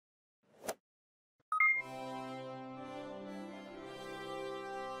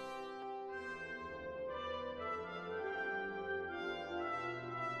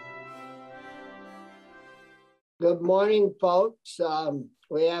Good morning, folks.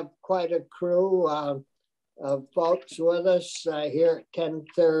 We have quite a crew of folks with us here at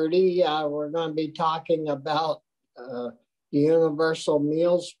 10:30. We're going to be talking about the Universal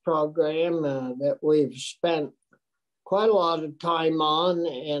Meals Program that we've spent quite a lot of time on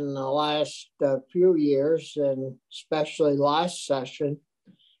in the last few years, and especially last session.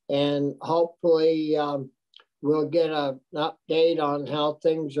 And hopefully we'll get an update on how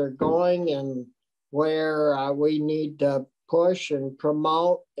things are going and where we need to push and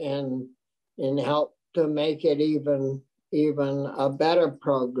promote and help to make it even a better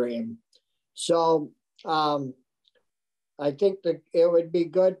program. So I think that it would be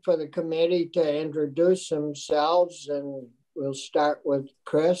good for the committee to introduce themselves, and we'll start with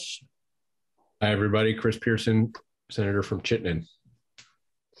Chris. Hi, everybody. Chris Pearson, Senator from Chittenden.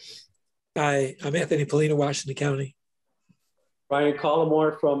 Hi, I'm Anthony Polino, Washington County. Brian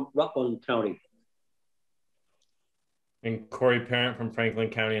Collmore from Rutland County. And Corey Parent from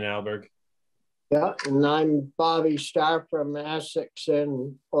Franklin County and Alberg. Yeah, and I'm Bobby Starr from Essex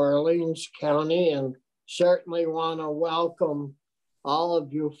and Orleans County, and certainly want to welcome all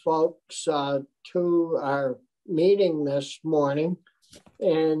of you folks to our meeting this morning.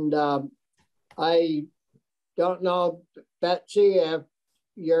 And I don't know, Betsy, if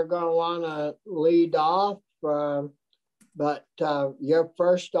you're going to want to lead off, but you're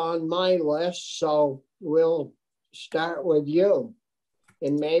first on my list, so we'll start with you.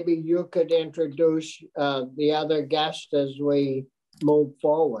 And maybe you could introduce the other guests as we move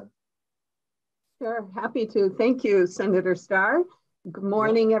forward. Sure, happy to. Thank you, Senator Starr. Good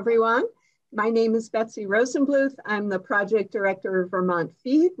morning, everyone. My name is Betsy Rosenbluth. I'm the project director of Vermont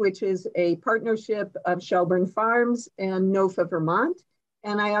Feed, which is a partnership of Shelburne Farms and NOFA Vermont.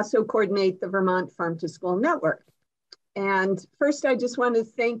 And I also coordinate the Vermont Farm to School Network. And first, I just want to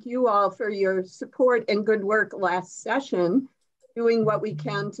thank you all for your support and good work last session, doing what we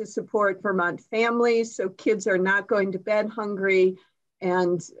can to support Vermont families so kids are not going to bed hungry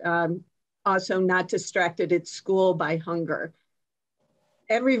and also not distracted at school by hunger.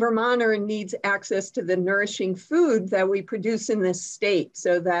 Every Vermonter needs access to the nourishing food that we produce in this state,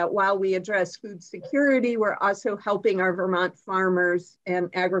 so that while we address food security, we're also helping our Vermont farmers and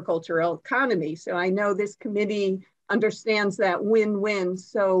agricultural economy. So I know this committee understands that win-win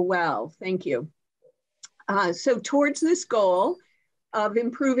so well. Thank you. So towards this goal of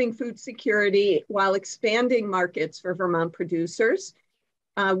improving food security while expanding markets for Vermont producers,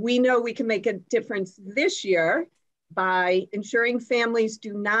 we know we can make a difference this year by ensuring families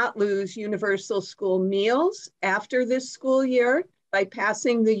do not lose universal school meals after this school year by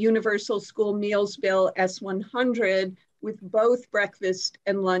passing the Universal School Meals Bill S-100 with both breakfast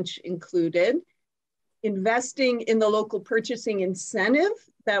and lunch included, investing in the local purchasing incentive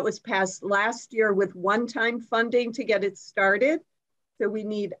that was passed last year with one-time funding to get it started. So we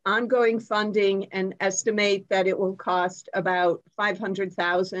need ongoing funding and estimate that it will cost about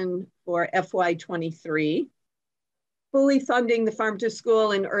 $500,000 for FY23. Fully funding the Farm to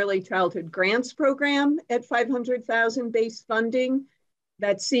School and Early Childhood Grants Program at $500,000 base funding.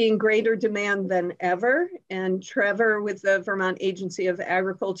 That's seeing greater demand than ever. And Trevor with the Vermont Agency of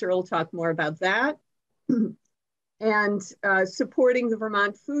Agriculture will talk more about that. And supporting the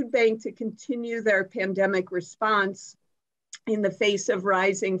Vermont Food Bank to continue their pandemic response in the face of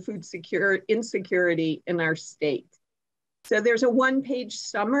rising food insecurity in our state. So there's a one-page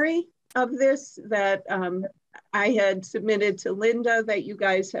summary of this that I had submitted to Linda that you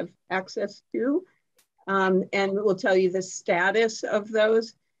guys have access to, and we'll tell you the status of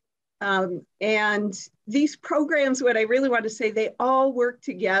those. And these programs, what I really want to say, they all work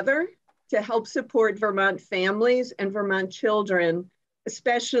together to help support Vermont families and Vermont children,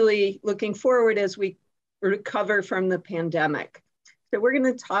 especially looking forward as we recover from the pandemic. So we're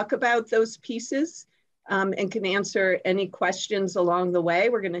going to talk about those pieces and can answer any questions along the way.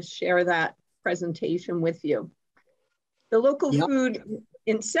 We're going to share that presentation with you. The local food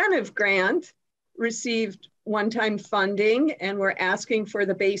incentive grant received one-time funding, and we're asking for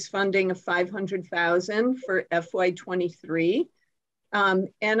the base funding of $500,000 for FY23.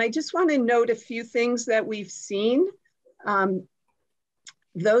 And I just want to note a few things that we've seen.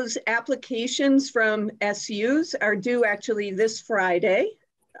 Those applications from SUs are due actually this Friday,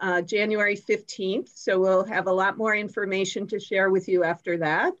 January 15th. So we'll have a lot more information to share with you after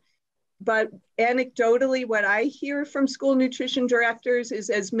that. But anecdotally, what I hear from school nutrition directors is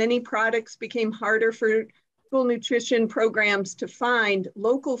as many products became harder for school nutrition programs to find,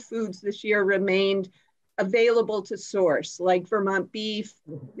 local foods this year remained available to source, like Vermont beef,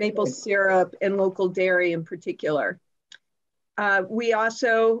 maple syrup, and local dairy in particular. We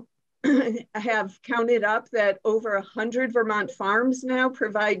also have counted up that over 100 Vermont farms now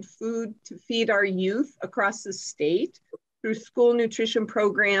provide food to feed our youth across the state through school nutrition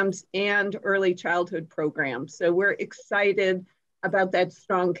programs and early childhood programs. So we're excited about that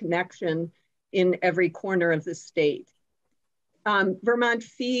strong connection in every corner of the state. Vermont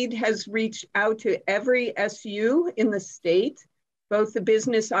Feed has reached out to every SU in the state, both the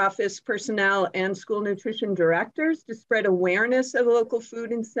business office personnel and school nutrition directors, to spread awareness of the local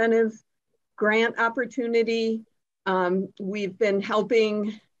food incentive grant opportunity. We've been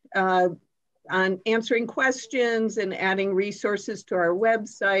helping on answering questions and adding resources to our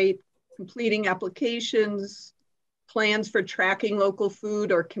website, completing applications, plans for tracking local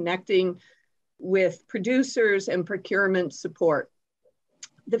food or connecting with producers and procurement support.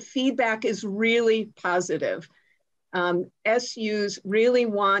 The feedback is really positive. SUs really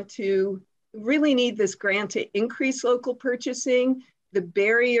need this grant to increase local purchasing. The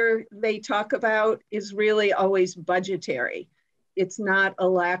barrier they talk about is really always budgetary. It's not a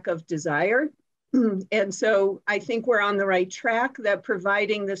lack of desire. And so I think we're on the right track that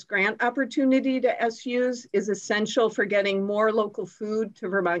providing this grant opportunity to SUs is essential for getting more local food to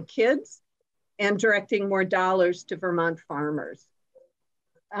Vermont kids and directing more dollars to Vermont farmers.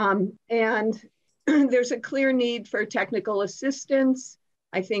 And there's a clear need for technical assistance.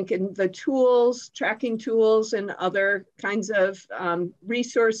 I think in the tools, tracking tools and other kinds of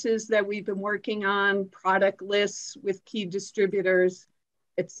resources that we've been working on, product lists with key distributors,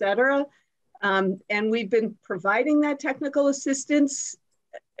 et cetera. And we've been providing that technical assistance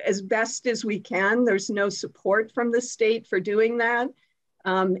as best as we can. There's no support from the state for doing that.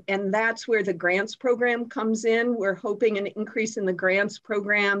 And that's where the grants program comes in. We're hoping an increase in the grants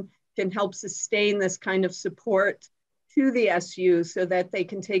program can help sustain this kind of support to the SU so that they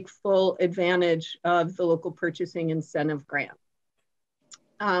can take full advantage of the local purchasing incentive grant.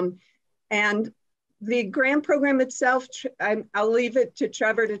 And the grant program itself, I'll leave it to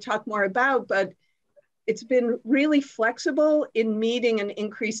Trevor to talk more about, but it's been really flexible in meeting an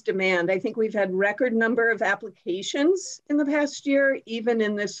increased demand. I think we've had record number of applications in the past year, even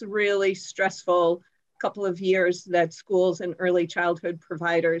in this really stressful couple of years that schools and early childhood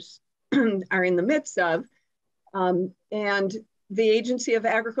providers are in the midst of. And the Agency of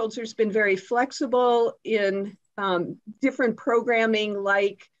Agriculture has been very flexible in different programming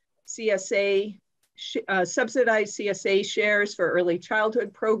like CSA, subsidized CSA shares for early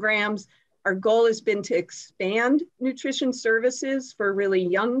childhood programs. Our goal has been to expand nutrition services for really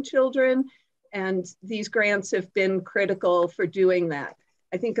young children, and these grants have been critical for doing that.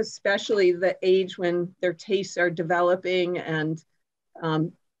 I think especially the age when their tastes are developing and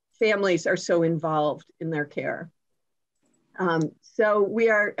families are so involved in their care. So we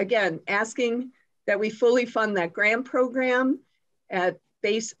are, again, asking that we fully fund that grant program at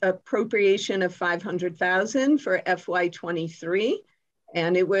base appropriation of $500,000 for FY23.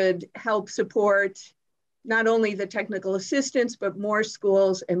 And it would help support not only the technical assistance, but more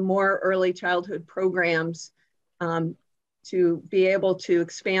schools and more early childhood programs to be able to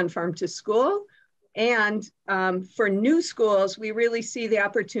expand farm to school. And for new schools, we really see the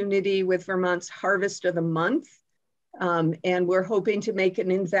opportunity with Vermont's Harvest of the Month. And we're hoping to make an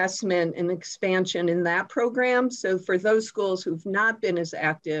investment and expansion in that program. So for those schools who've not been as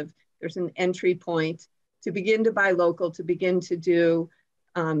active, there's an entry point to begin to buy local, to begin to do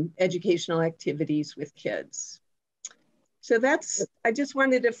educational activities with kids. So that's, I just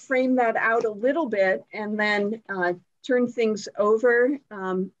wanted to frame that out a little bit and then turn things over.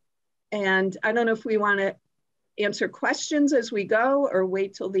 And I don't know if we want to answer questions as we go or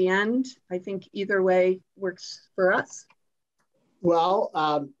wait till the end. I think either way works for us.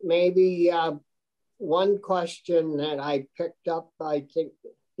 Well, maybe one question that I picked up, I think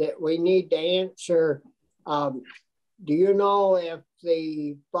that we need to answer. Do you know if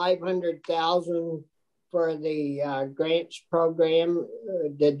the $500,000 for the grants program,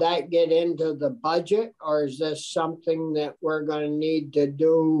 did that get into the budget, or is this something that we're going to need to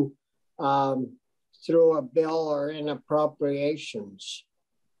do through a bill or in appropriations?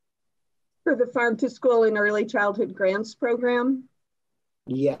 For the Farm to School and Early Childhood Grants Program?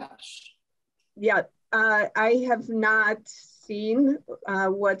 Yes. Yeah, I have not seen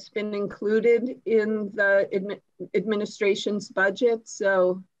what's been included in the administration's budget,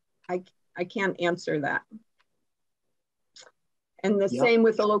 so I can't answer that. And the same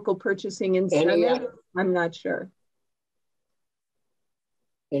with the local purchasing incentive, I'm not sure.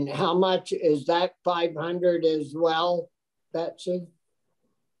 And how much is that 500 as well, Betsy?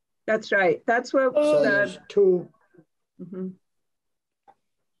 That's right. That's what so there's two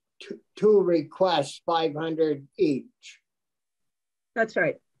requests, 500 each. That's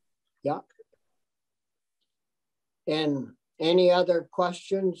right. Yeah. And any other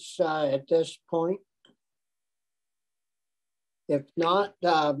questions at this point? If not,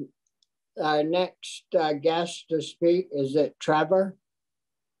 our next guest to speak, is it Trevor?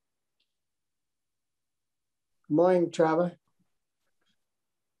 Good morning, Trevor.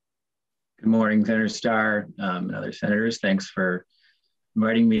 Good morning, Senator Starr and other senators. Thanks for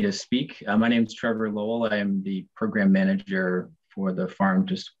inviting me to speak. My name is Trevor Lowell. I am the program manager for the Farm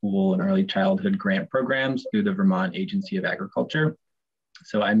to School and Early Childhood Grant Programs through the Vermont Agency of Agriculture.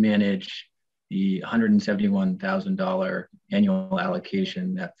 So I manage the $171,000 annual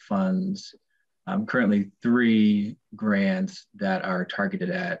allocation that funds currently 3 grants that are targeted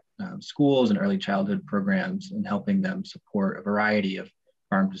at schools and early childhood programs and helping them support a variety of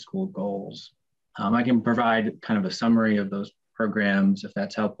farm to school goals. I can provide kind of a summary of those programs if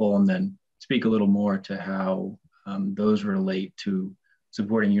that's helpful, and then speak a little more to how those relate to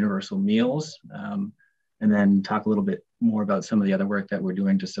supporting universal meals, and then talk a little bit more about some of the other work that we're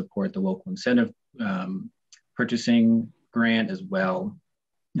doing to support the local incentive purchasing grant as well,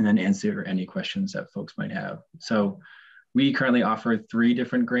 and then answer any questions that folks might have. So we currently offer 3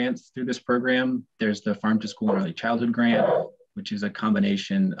 different grants through this program. There's the Farm to School and Early Childhood Grant, which is a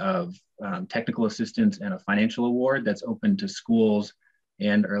combination of technical assistance and a financial award that's open to schools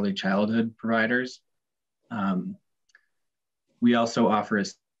and early childhood providers. We also offer a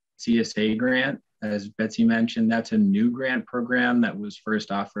CSA grant. As Betsy mentioned, that's a new grant program that was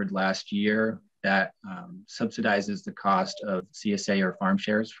first offered last year that subsidizes the cost of CSA or farm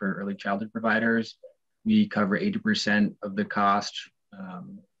shares for early childhood providers. We cover 80% of the cost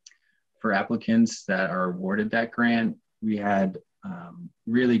for applicants that are awarded that grant. We had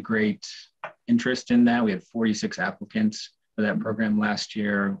really great interest in that. We had 46 applicants for that program last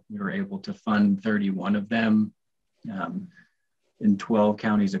year. We were able to fund 31 of them in 12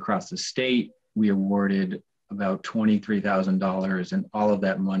 counties across the state. We awarded about $23,000, and all of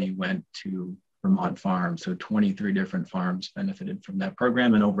that money went to Vermont farms. So 23 different farms benefited from that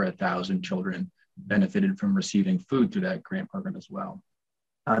program, and over 1,000 children benefited from receiving food through that grant program as well.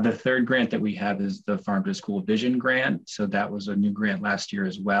 The third grant that we have is the Farm to School Vision Grant. So that was a new grant last year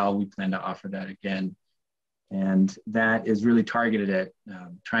as well. We plan to offer that again. And that is really targeted at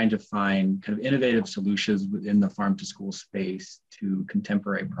trying to find kind of innovative solutions within the farm to school space to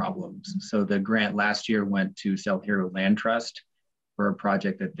contemporary problems. So the grant last year went to Cell Hero Land Trust for a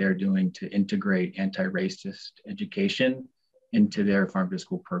project that they're doing to integrate anti-racist education into their farm to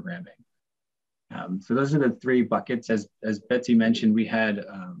school programming. So those are the 3 buckets. As Betsy mentioned, we had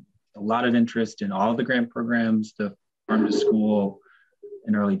a lot of interest in all of the grant programs. The Farm to School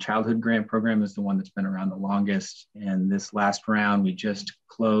and Early Childhood Grant Program is the one that's been around the longest. And this last round, we just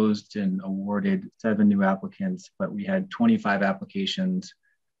closed and awarded 7 new applicants, but we had 25 applications,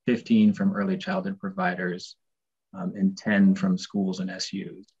 15 from early childhood providers, and 10 from schools and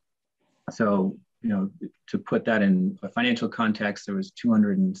SUs. So, you know, to put that in a financial context, there was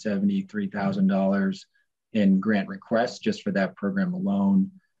 $273,000 in grant requests just for that program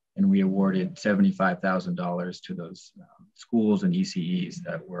alone. And we awarded $75,000 to those schools and ECEs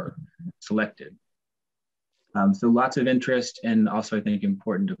that were selected. So lots of interest, and also I think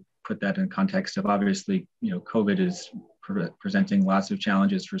important to put that in context of, obviously, you know, COVID is presenting lots of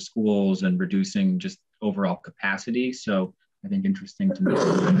challenges for schools and reducing just overall capacity. So I think interesting to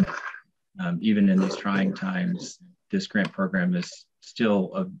note, even in these trying times, this grant program is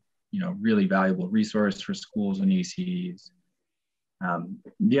still a, you know, really valuable resource for schools and ECEs.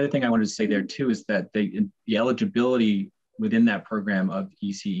 The other thing I wanted to say there too is that the eligibility within that program of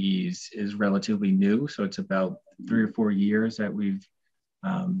ECEs is relatively new. So it's about 3 or 4 years that we've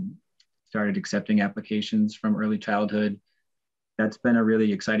started accepting applications from early childhood. That's been a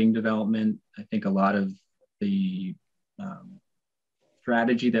really exciting development. I think a lot of the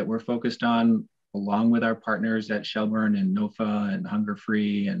strategy that we're focused on, along with our partners at Shelburne and NOFA and Hunger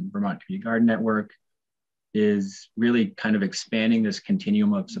Free and Vermont Community Garden Network, is really kind of expanding this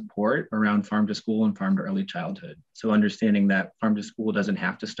continuum of support around farm to school and farm to early childhood. So understanding that farm to school doesn't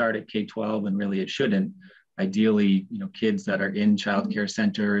have to start at K-12, and really it shouldn't. Ideally, you know, kids that are in childcare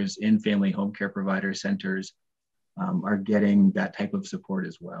centers, in family home care provider centers, are getting that type of support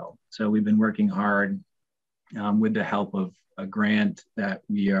as well. So we've been working hard with the help of a grant that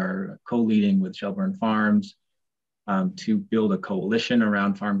we are co-leading with Shelburne Farms to build a coalition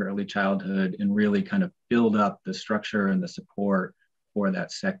around farm to early childhood and really kind of build up the structure and the support for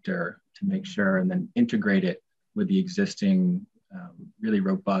that sector to make sure, and then integrate it with the existing really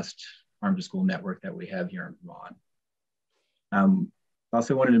robust farm to school network that we have here in Vermont.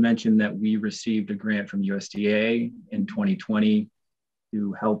 Also wanted to mention that we received a grant from USDA in 2020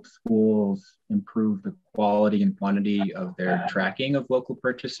 to help schools improve the quality and quantity of their tracking of local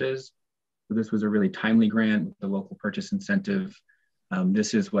purchases. So this was a really timely grant with the local purchase incentive.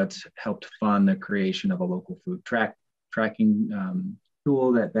 This is what's helped fund the creation of a local food tracking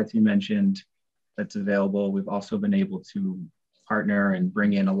tool that Betsy mentioned that's available. We've also been able to partner and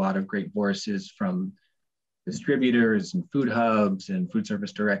bring in a lot of great voices from distributors and food hubs and food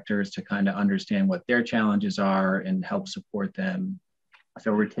service directors to kind of understand what their challenges are and help support them.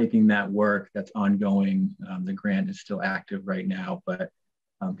 So we're taking that work that's ongoing. The grant is still active right now, but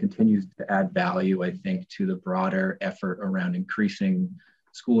continues to add value, I think, to the broader effort around increasing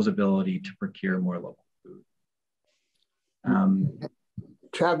schools' ability to procure more local food.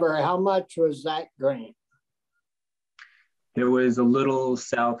 Trevor, how much was that grant? It was a little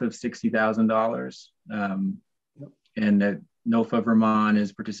south of $60,000. And NOFA Vermont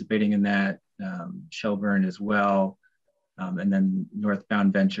is participating in that, Shelburne as well. And then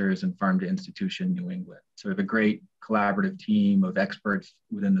Northbound Ventures and Farm to Institution New England. So we have a great collaborative team of experts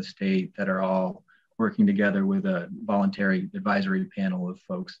within the state that are all working together with a voluntary advisory panel of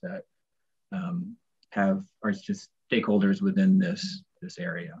folks that are just stakeholders within this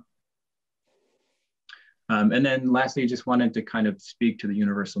area. And then lastly, just wanted to kind of speak to the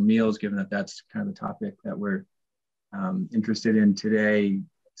universal meals, given that that's kind of the topic that we're interested in today.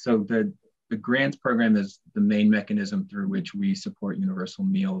 So the grants program is the main mechanism through which we support universal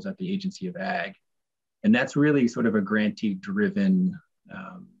meals at the Agency of Ag. And that's really sort of a grantee-driven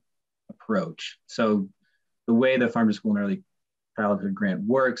approach. So the way the Farm to School and Early Childhood Grant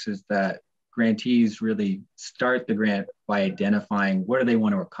works is that grantees really start the grant by identifying what do they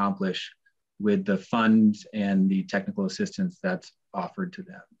want to accomplish with the funds and the technical assistance that's offered to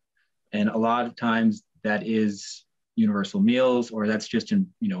them. And a lot of times that is universal meals, or that's just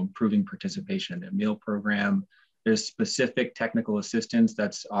improving participation in their meal program. There's specific technical assistance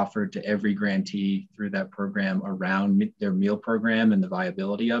that's offered to every grantee through that program around their meal program and the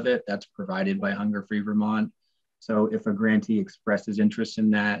viability of it. That's provided by Hunger Free Vermont. So if a grantee expresses interest in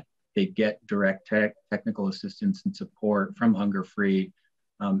that, they get direct technical assistance and support from Hunger Free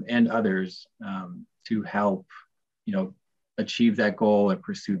and others to help, achieve that goal and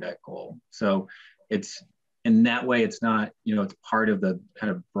pursue that goal. So it's in that way, it's not, it's part of the kind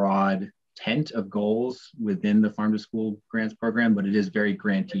of broad tent of goals within the Farm to School grants program, but it is very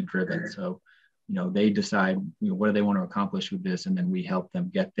grantee driven. So, they decide, what do they want to accomplish with this? And then we help them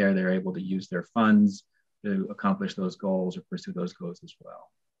get there. They're able to use their funds to accomplish those goals or pursue those goals as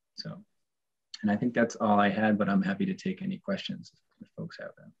well. So, and I think that's all I had, but I'm happy to take any questions if folks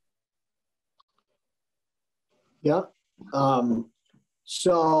have them. Yeah.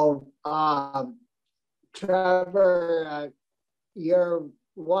 Trevor, your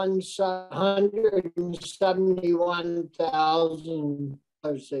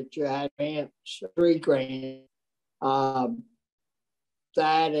 $171,000 that you had grants, 3 grants,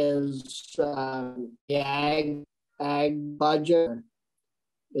 that is the ag budget.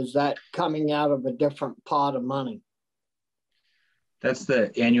 Is that coming out of a different pot of money? That's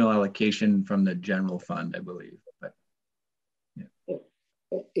the annual allocation from the general fund, I believe. But yeah.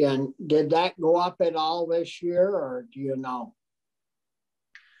 And did that go up at all this year, or do you know?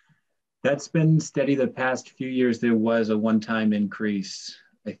 That's been steady the past few years. There was a one-time increase.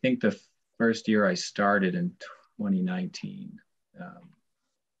 I think the first year I started in 2019.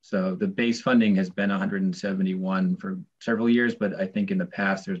 So the base funding has been 171 for several years, but I think in the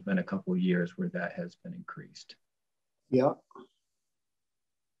past there's been a couple of years where that has been increased. Yeah.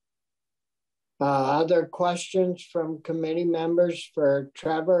 Other questions from committee members for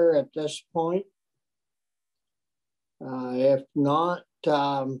Trevor at this point? If not,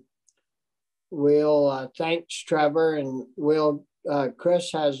 we'll thanks Trevor, and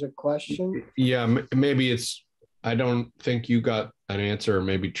Chris has a question. Yeah, maybe I don't think you got an answer, or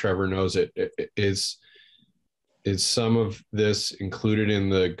maybe Trevor knows it. Is some of this included in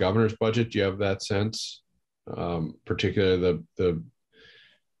the governor's budget? Do you have that sense? Particularly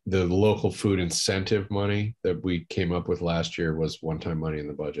the local food incentive money that we came up with last year was one-time money in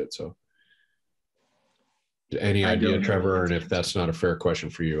the budget. So any idea, Trevor? And if that's not a fair question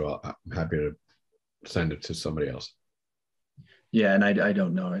for you, I'm happy to send it to somebody else. Yeah, and I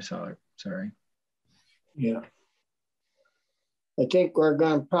don't know. I saw it. Sorry. Yeah. I think we're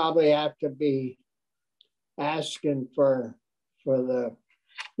going to probably have to be asking for the,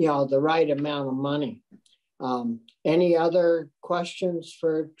 the right amount of money. Any other questions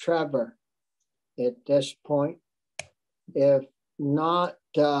for Trevor at this point? If not,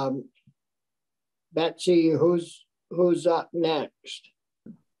 Betsy, who's up next?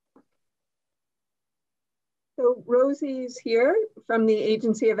 So Rosie's here from the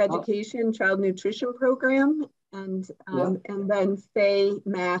Agency of Education Child Nutrition Program, and then Faye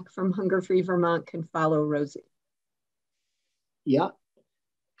Mack from Hunger Free Vermont can follow Rosie. Yeah.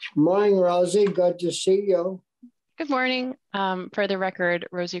 Morning, Rosie. Good to see you. Good morning. For the record,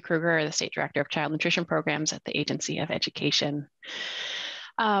 Rosie Kruger, the State Director of Child Nutrition Programs at the Agency of Education.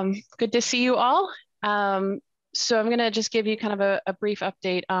 Good to see you all. So I'm going to just give you kind of a brief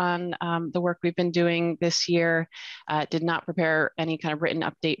update on the work we've been doing this year. Did not prepare any kind of written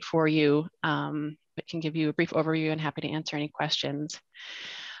update for you, but can give you a brief overview and happy to answer any questions.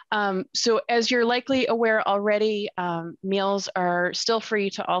 So as you're likely aware already, meals are still free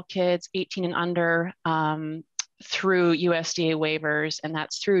to all kids 18 and under through USDA waivers, and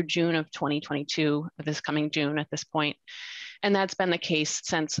that's through June of 2022, this coming June at this point. And that's been the case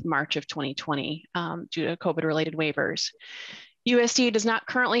since March of 2020 due to COVID-related waivers. USDA does not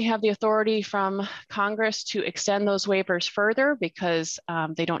currently have the authority from Congress to extend those waivers further because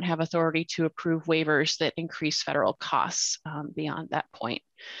they don't have authority to approve waivers that increase federal costs beyond that point.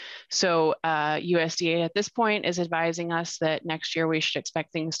 So USDA at this point is advising us that next year we should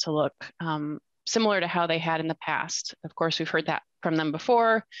expect things to look similar to how they had in the past. Of course, we've heard that from them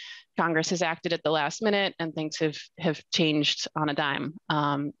before. Congress has acted at the last minute and things have changed on a dime.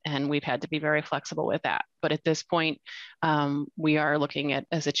 And we've had to be very flexible with that. But at this point, we are looking at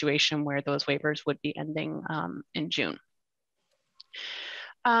a situation where those waivers would be ending in June.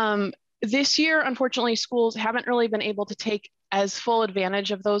 This year, unfortunately, schools haven't really been able to take as full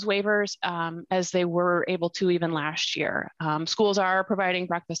advantage of those waivers as they were able to even last year. Schools are providing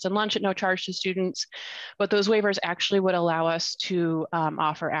breakfast and lunch at no charge to students, but those waivers actually would allow us to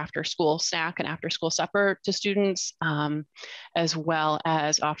offer after school snack and after school supper to students, as well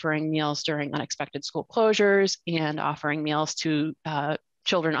as offering meals during unexpected school closures and offering meals to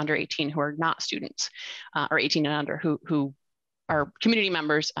children under 18 who are not students or 18 and under who are community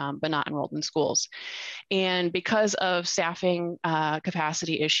members, but not enrolled in schools. And because of staffing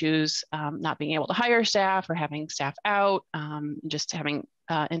capacity issues, not being able to hire staff or having staff out, just having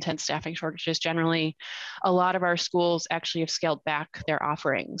intense staffing shortages generally, a lot of our schools actually have scaled back their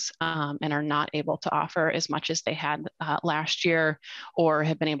offerings and are not able to offer as much as they had last year or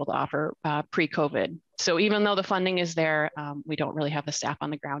have been able to offer pre-COVID. So even though the funding is there, we don't really have the staff on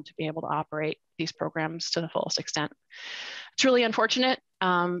the ground to be able to operate these programs to the fullest extent. It's really unfortunate,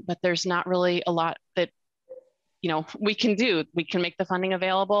 but there's not really a lot that we can do. We can make the funding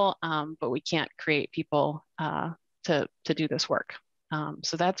available, but we can't create people to do this work.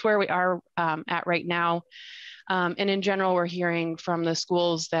 So that's where we are at right now. And in general, we're hearing from the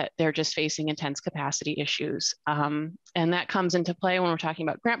schools that they're just facing intense capacity issues. And that comes into play when we're talking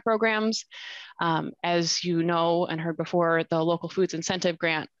about grant programs. As you know and heard before, the local foods incentive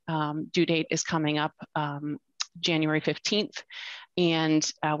grant due date is coming up January 15th. And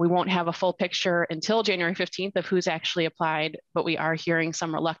we won't have a full picture until January 15th of who's actually applied, but we are hearing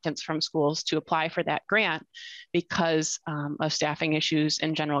some reluctance from schools to apply for that grant because of staffing issues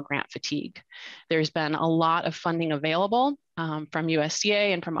and general grant fatigue. There's been a lot of funding available from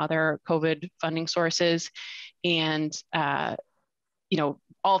USDA and from other COVID funding sources. And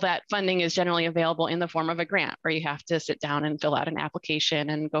all that funding is generally available in the form of a grant where you have to sit down and fill out an application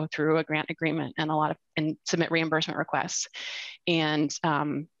and go through a grant agreement and submit reimbursement requests. And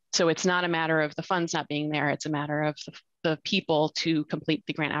so it's not a matter of the funds not being there, it's a matter of the people to complete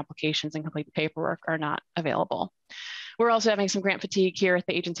the grant applications and complete the paperwork are not available. We're also having some grant fatigue here at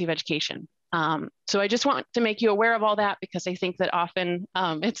the Agency of Education. So I just want to make you aware of all that because I think that often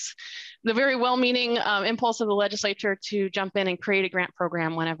it's the very well-meaning impulse of the legislature to jump in and create a grant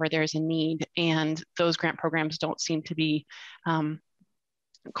program whenever there's a need. And those grant programs don't seem to be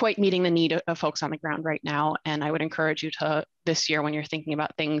quite meeting the need of folks on the ground right now. And I would encourage you to, this year, when you're thinking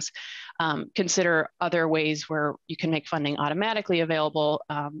about things, consider other ways where you can make funding automatically available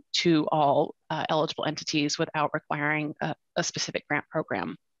to all eligible entities without requiring a specific grant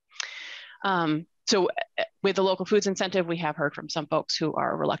program. So with the local foods incentive, we have heard from some folks who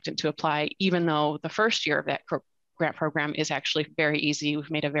are reluctant to apply, even though the first year of that grant program is actually very easy. We've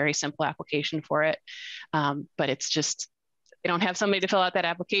made a very simple application for it, but it's just, they don't have somebody to fill out that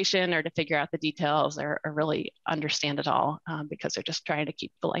application or to figure out the details or really understand it all because they're just trying to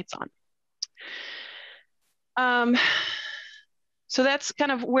keep the lights on. So that's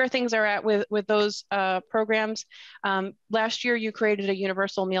kind of where things are at with those programs. Last year, you created a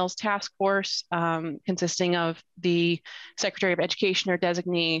Universal Meals Task Force consisting of the Secretary of Education or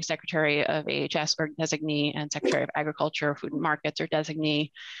designee, Secretary of AHS or designee, and Secretary of Agriculture, Food and Markets or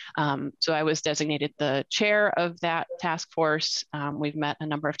designee. So I was designated the chair of that task force. We've met a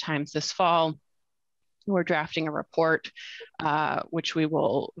number of times this fall. We're drafting a report, which we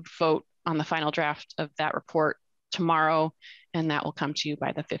will vote on the final draft of that report tomorrow, and that will come to you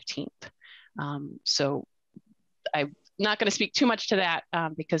by the 15th. So I'm not going to speak too much to that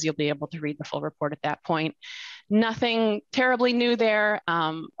because you'll be able to read the full report at that point. Nothing terribly new there.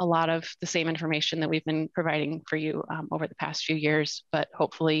 A lot of the same information that we've been providing for you over the past few years, but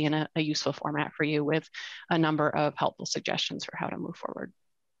hopefully in a useful format for you with a number of helpful suggestions for how to move forward.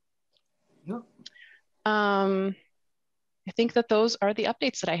 Yep. I think that those are the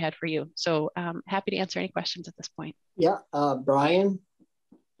updates that I had for you. So happy to answer any questions at this point. Yeah, Brian.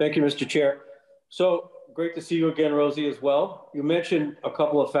 Thank you, Mr. Chair. So great to see you again, Rosie, as well. You mentioned a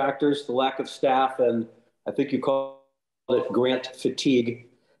couple of factors, the lack of staff, and I think you called it grant fatigue,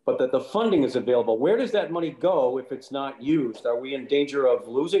 but that the funding is available. Where does that money go if it's not used? Are we in danger of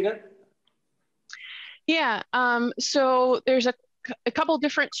losing it? Yeah, so there's a couple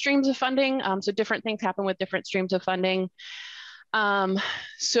different streams of funding. So different things happen with different streams of funding.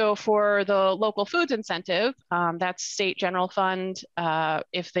 So for the local foods incentive, that's state general fund.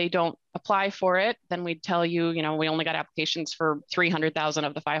 If they don't apply for it, then we'd tell you, you know, we only got applications for 300,000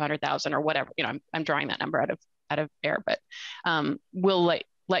 of the 500,000 or whatever. You know, I'm drawing that number out of air, but we'll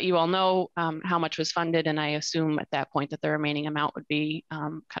let you all know how much was funded, and I assume at that point that the remaining amount would be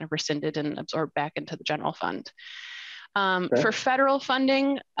kind of rescinded and absorbed back into the general fund. Okay. For federal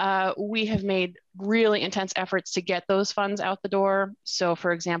funding, we have made really intense efforts to get those funds out the door. So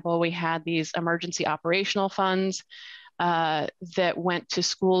for example, we had these emergency operational funds that went to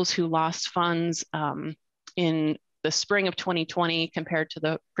schools who lost funds in the spring of 2020 compared to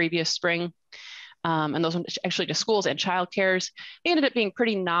the previous spring. And those were actually to schools and childcares. They ended up being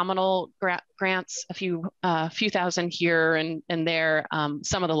pretty nominal grants, a few thousand here and there.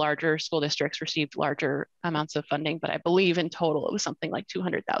 Some of the larger school districts received larger amounts of funding, but I believe in total it was something like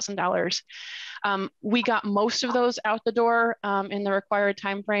 $200,000. We got most of those out the door in the required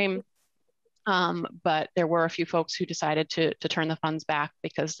time frame, but there were a few folks who decided to turn the funds back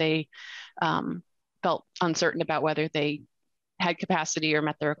because they felt uncertain about whether they had capacity or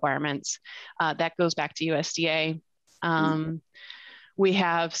met the requirements. That goes back to USDA. We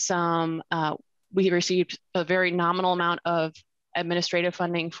have we received a very nominal amount of administrative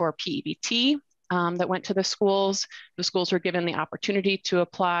funding for PEBT that went to the schools. The schools were given the opportunity to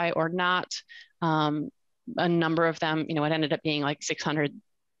apply or not. A number of them, you know, it ended up being like $600,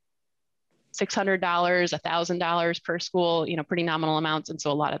 $1,000 per school, you know, pretty nominal amounts. And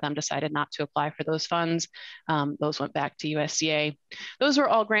so a lot of them decided not to apply for those funds. Those went back to USDA. Those were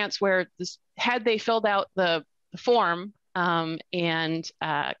all grants where had they filled out the form and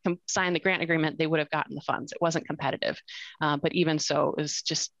signed the grant agreement, they would have gotten the funds. It wasn't competitive. But even so, it was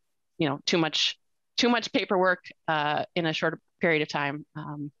just, you know, too much paperwork in a short period of time,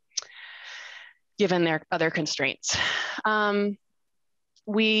 given their other constraints.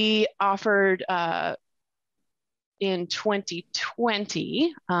 We offered in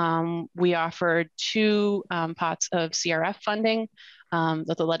 2020, we offered 2 pots of CRF funding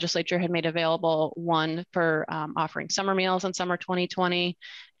that the legislature had made available, one for offering summer meals in summer 2020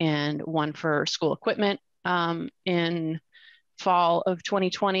 and one for school equipment in fall of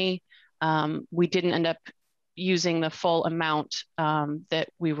 2020. We didn't end up using the full amount that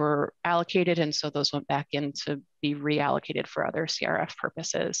we were allocated, and so those went back in to be reallocated for other CRF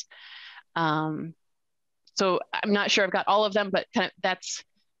purposes. So I'm not sure I've got all of them, but kind of that's,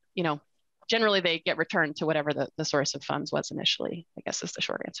 you know, generally they get returned to whatever the source of funds was initially, I guess is the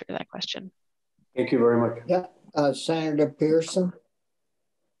short answer to that question. Thank you very much. Yeah, Senator Pearson.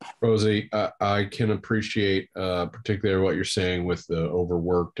 Rosie, I can appreciate particularly what you're saying with the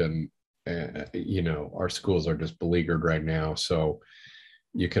overworked and you know, our schools are just beleaguered right now. So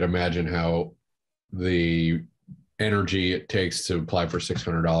you could imagine how the energy it takes to apply for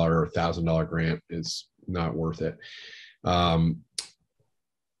 $600 or $1,000 grant is not worth it.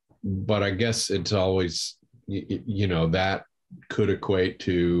 But I guess it's always, you know, that could equate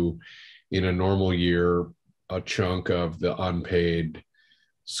to, in a normal year, a chunk of the unpaid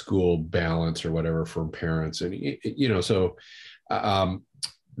school balance or whatever from parents. And, you know, so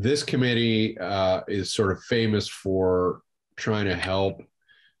this committee is sort of famous for trying to help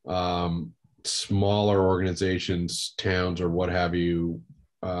smaller organizations, towns, or what have you,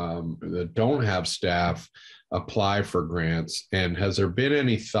 that don't have staff apply for grants. And has there been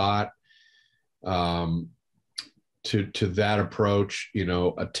any thought to that approach? You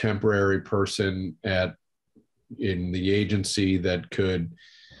know, a temporary person in the agency that could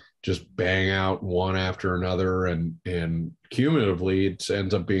just bang out one after another, and cumulatively it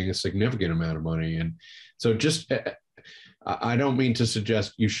ends up being a significant amount of money. And so just I don't mean to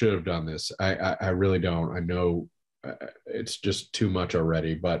suggest you should have done this. I really don't. I know it's just too much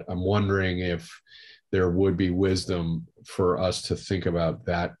already, but I'm wondering if there would be wisdom for us to think about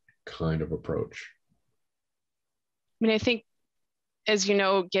that kind of approach. I mean, I think, as you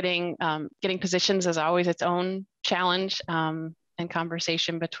know, getting positions is always its own challenge and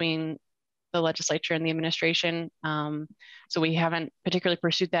conversation between the legislature and the administration. So we haven't particularly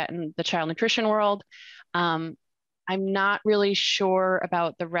pursued that in the child nutrition world. I'm not really sure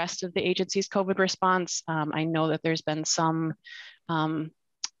about the rest of the agency's COVID response. I know that there's been some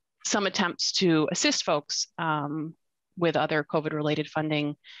attempts to assist folks with other COVID-related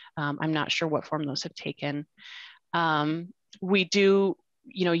funding. I'm not sure what form those have taken. We do,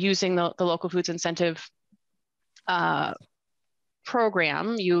 using the local foods incentive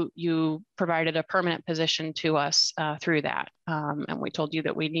program, you provided a permanent position to us through that. And we told you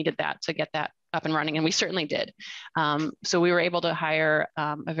that we needed that to get that up and running, and we certainly did. So we were able to hire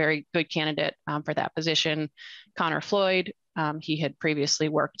a very good candidate for that position, Connor Floyd. He had previously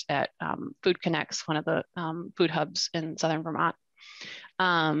worked at Food Connects, one of the food hubs in Southern Vermont.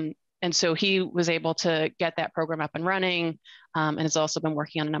 And so he was able to get that program up and running, and has also been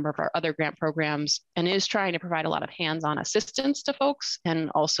working on a number of our other grant programs, and is trying to provide a lot of hands-on assistance to folks, and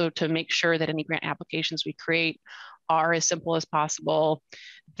also to make sure that any grant applications we create are as simple as possible,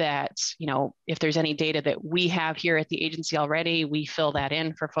 that, if there's any data that we have here at the agency already, we fill that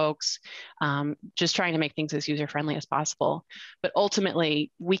in for folks, just trying to make things as user-friendly as possible. But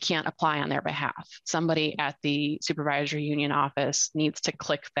ultimately, we can't apply on their behalf. Somebody at the supervisory union office needs to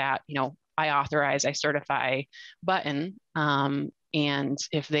click that, I authorize, I certify button. And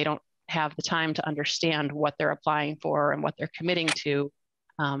if they don't have the time to understand what they're applying for and what they're committing to,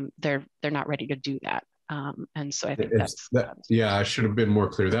 they're not ready to do that. And so I think yeah, I should have been more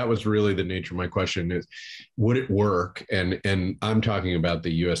clear. That was really the nature of my question: is would it work? And I'm talking about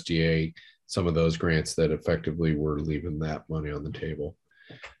the USDA, some of those grants that effectively were leaving that money on the table.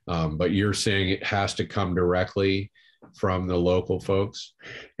 But you're saying it has to come directly from the local folks.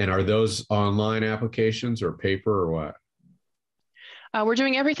 And are those online applications or paper or what? We're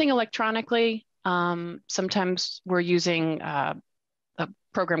doing everything electronically. Sometimes we're using a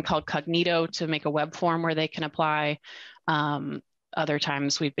program called Cognito to make a web form where they can apply. Other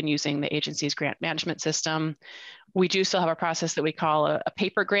times we've been using the agency's grant management system. We do still have a process that we call a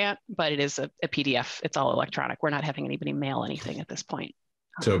paper grant, but it is a PDF. It's all electronic. We're not having anybody mail anything at this point.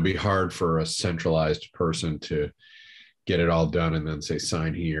 So it'd be hard for a centralized person to get it all done and then say,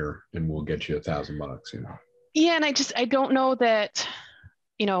 sign here and we'll get you $1,000. Yeah, and I don't know that,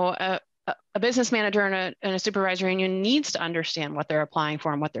 a business manager and a supervisory union needs to understand what they're applying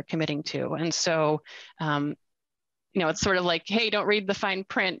for and what they're committing to. And so, it's sort of like, hey, don't read the fine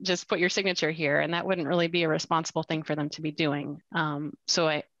print, just put your signature here. And that wouldn't really be a responsible thing for them to be doing. So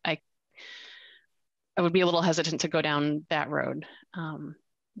I would be a little hesitant to go down that road. And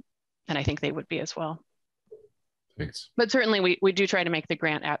I think they would be as well. Thanks. But certainly we do try to make the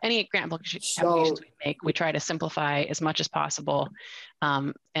grant out. Any grant applications we make, we try to simplify as much as possible,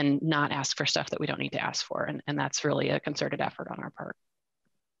 and not ask for stuff that we don't need to ask for. And that's really a concerted effort on our part.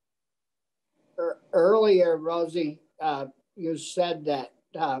 Earlier, Rosie, you said that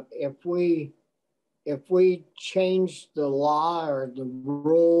if we change the law or the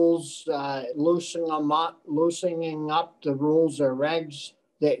rules, loosening up the rules or regs,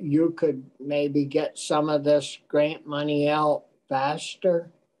 that you could maybe get some of this grant money out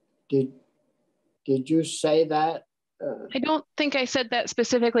faster. Did you say that? I don't think I said that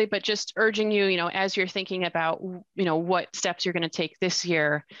specifically, but just urging you, as you're thinking about, what steps you're going to take this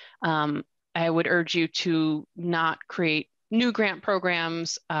year, I would urge you to not create new grant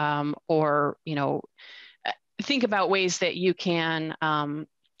programs, or, think about ways that you can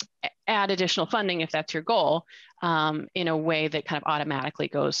add additional funding if that's your goal, in a way that kind of automatically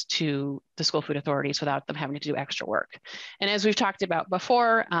goes to the school food authorities without them having to do extra work. And as we've talked about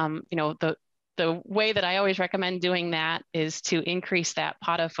before, the way that I always recommend doing that is to increase that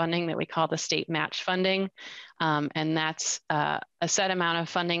pot of funding that we call the state match funding. And that's a set amount of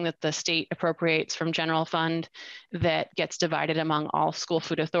funding that the state appropriates from general fund that gets divided among all school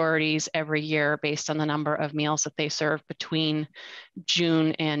food authorities every year based on the number of meals that they serve between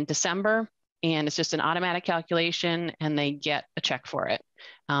June and December. And it's just an automatic calculation and they get a check for it.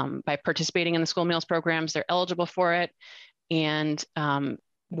 By participating in the school meals programs, they're eligible for it. And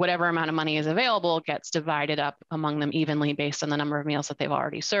whatever amount of money is available gets divided up among them evenly based on the number of meals that they've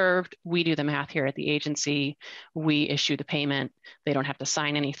already served. We do the math here at the agency. We issue the payment. They don't have to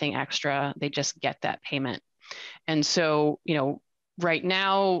sign anything extra. They just get that payment. And so, right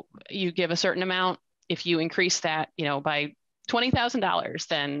now you give a certain amount. if you increase that, by $20,000,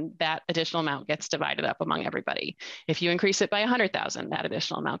 then that additional amount gets divided up among everybody. If you increase it by 100,000, that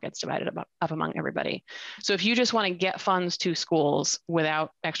additional amount gets divided up among everybody. So if you just want to get funds to schools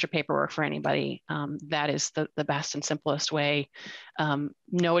without extra paperwork for anybody, that is the best and simplest way.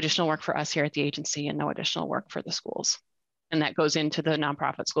 No additional work for us here at the agency and no additional work for the schools. And that goes into the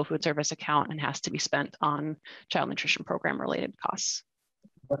nonprofit school food service account and has to be spent on child nutrition program related costs.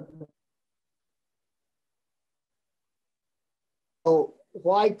 Oh,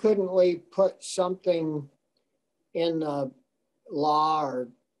 why couldn't we put something in the law or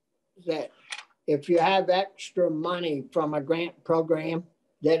that if you have extra money from a grant program,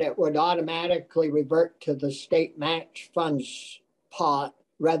 that it would automatically revert to the state match funds pot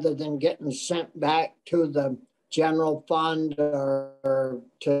rather than getting sent back to the general fund or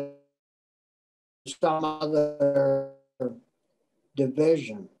to some other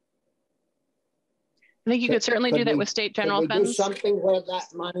division? I think you could certainly do that with state general funds. Do something where that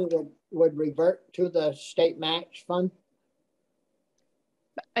money would revert to the state match fund?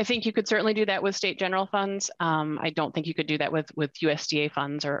 I think you could certainly do that with state general funds. I don't think you could do that with USDA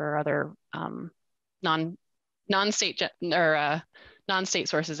funds or other non-state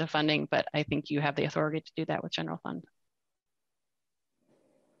sources of funding, but I think you have the authority to do that with general fund.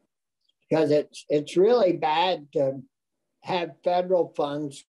 Because it's really bad to have federal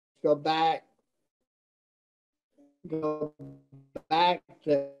funds go back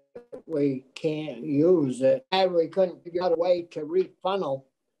that we can't use it. And we couldn't figure out a way to refunnel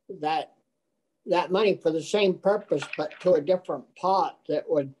that money for the same purpose, but to a different pot that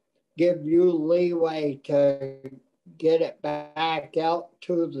would give you leeway to get it back out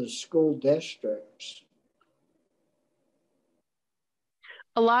to the school districts.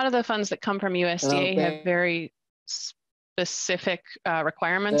 A lot of the funds that come from USDA have very specific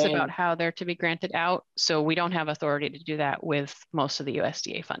requirements about how they're to be granted out. So we don't have authority to do that with most of the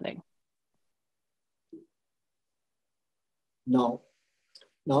USDA funding. No.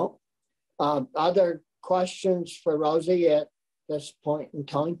 Other questions for Rosie at this point in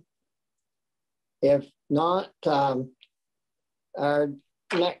time? If not, our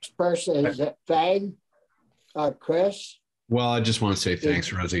next person is it Fag? Chris? Well, I just want to say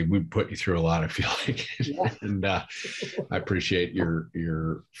thanks, Rosie. We put you through a lot, I feel like. Yeah. And I appreciate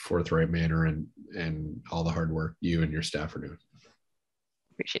your forthright manner and all the hard work you and your staff are doing.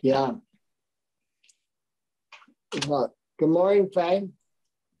 Appreciate that. Well, good morning, Faye.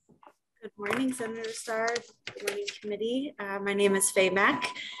 Good morning, Senator Starr. Good morning, committee. My name is Faye Mack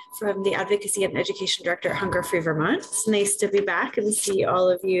from the Advocacy and Education Director at Hunger Free Vermont. It's nice to be back and see all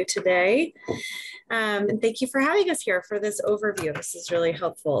of you today. And thank you for having us here for this overview. This is really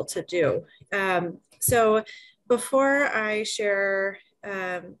helpful to do. So before I share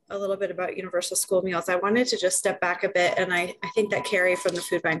a little bit about universal school meals, I wanted to just step back a bit. And I think that Carrie from the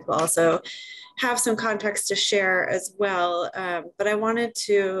food bank will also have some context to share as well. But I wanted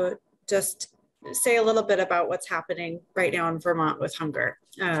to just say a little bit about what's happening right now in Vermont with hunger,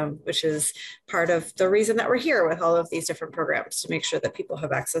 which is part of the reason that we're here with all of these different programs to make sure that people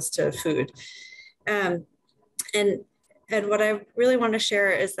have access to food. And what I really want to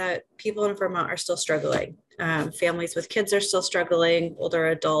share is that people in Vermont are still struggling. Families with kids are still struggling, older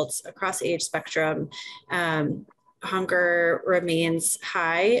adults across age spectrum. Hunger remains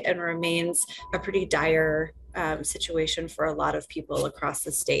high and remains a pretty dire situation for a lot of people across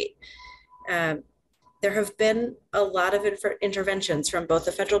the state. There have been a lot of interventions from both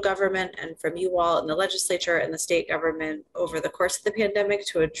the federal government and from you all in the legislature and the state government over the course of the pandemic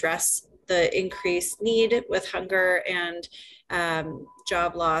to address the increased need with hunger and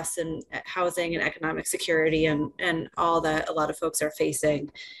job loss and housing and economic security and all that a lot of folks are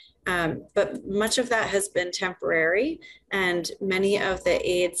facing. But much of that has been temporary, and many of the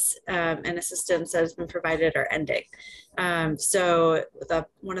aids and assistance that has been provided are ending. So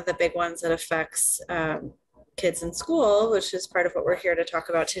one of the big ones that affects kids in school, which is part of what we're here to talk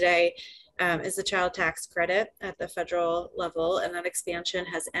about today, is the child tax credit at the federal level, and that expansion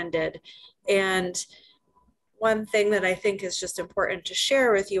has ended. And one thing that I think is just important to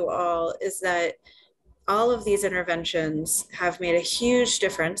share with you all is that all of these interventions have made a huge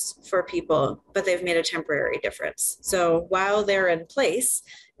difference for people, but they've made a temporary difference. So while they're in place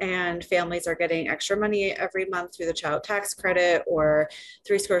and families are getting extra money every month through the child tax credit, or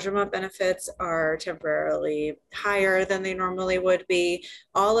 3 scores a month benefits are temporarily higher than they normally would be,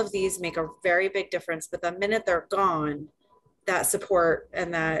 all of these make a very big difference. But the minute they're gone, that support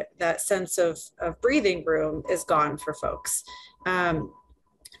and that sense of breathing room is gone for folks.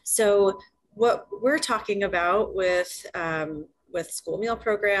 So what we're talking about with with school meal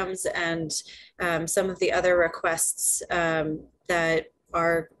programs and some of the other requests that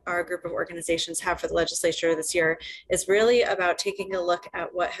our group of organizations have for the legislature this year is really about taking a look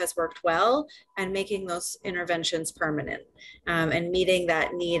at what has worked well and making those interventions permanent and meeting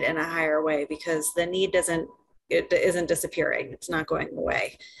that need in a higher way, because the need isn't disappearing. It's not going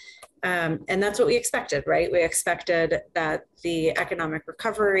away. And that's what we expected, right? We expected that the economic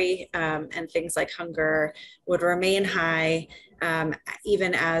recovery and things like hunger would remain high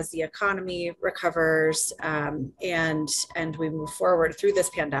even as the economy recovers and we move forward through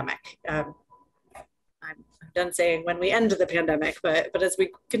this pandemic. I'm done saying when we end the pandemic, but as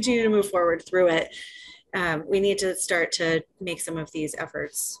we continue to move forward through it, we need to start to make some of these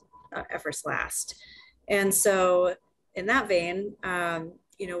efforts last. And so in that vein,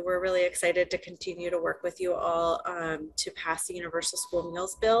 you know, we're really excited to continue to work with you all to pass the Universal School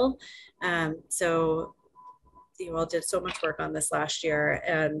Meals Bill. So you all did so much work on this last year,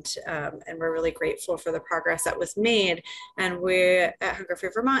 and we're really grateful for the progress that was made. And we at Hunger Free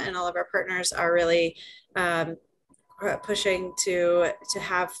Vermont and all of our partners are really pushing to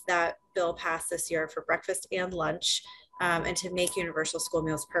have that bill passed this year for breakfast and lunch, and to make universal school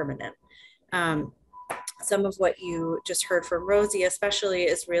meals permanent. Some of what you just heard from Rosie especially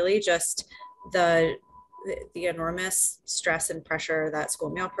is really just the enormous stress and pressure that school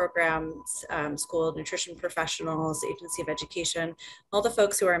meal programs, school nutrition professionals, agency of education, all the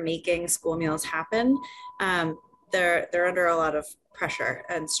folks who are making school meals happen, they're under a lot of pressure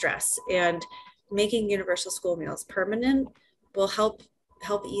and stress, and making universal school meals permanent will help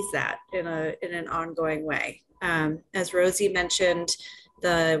ease that in an ongoing way. As Rosie mentioned,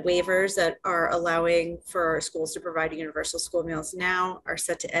 the waivers that are allowing for schools to provide universal school meals now are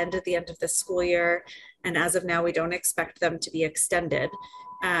set to end at the end of this school year. And as of now, we don't expect them to be extended.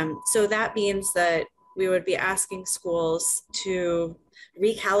 So that means that we would be asking schools to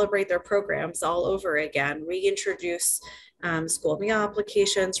recalibrate their programs all over again, reintroduce school meal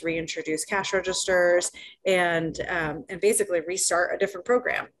applications, reintroduce cash registers, and basically restart a different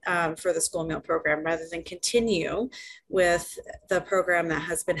program for the school meal program, rather than continue with the program that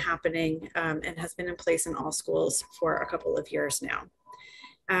has been happening and has been in place in all schools for a couple of years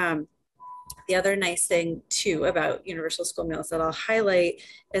now. The other nice thing too about universal school meals that I'll highlight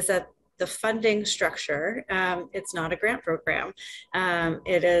is that the funding structure, it's not a grant program.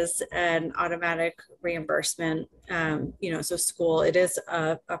 It is an automatic reimbursement. You know, so it is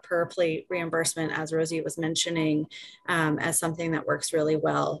a per plate reimbursement, as Rosie was mentioning, as something that works really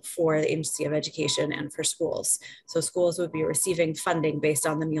well for the Agency of Education and for schools. So schools would be receiving funding based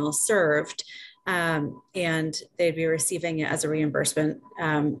on the meals served, and they'd be receiving it as a reimbursement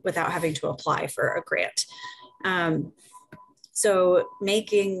without having to apply for a grant. So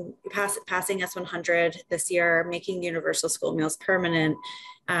passing S100 this year, making universal school meals permanent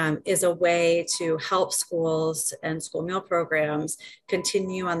is a way to help schools and school meal programs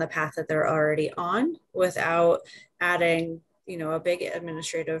continue on the path that they're already on without adding, you know, a big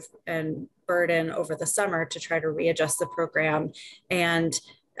administrative and burden over the summer to try to readjust the program and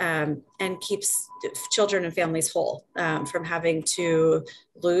keeps children and families whole from having to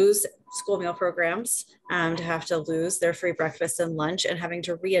lose school meal programs, to have to lose their free breakfast and lunch, and having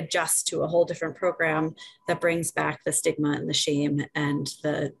to readjust to a whole different program that brings back the stigma and the shame and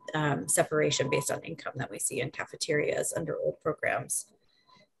the separation based on income that we see in cafeterias under old programs.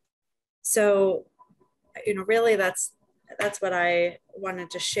 So, you know, really that's what I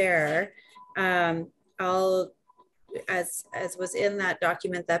wanted to share. As was in that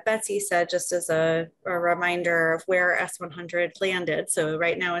document that Betsy said, just as a reminder of where S100 landed. So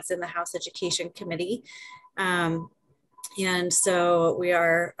right now it's in the House Education Committee. And so we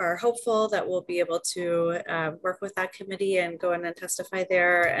are hopeful that we'll be able to work with that committee and go in and testify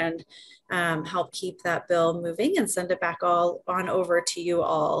there and help keep that bill moving and send it back all on over to you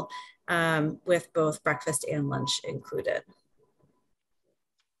all with both breakfast and lunch included.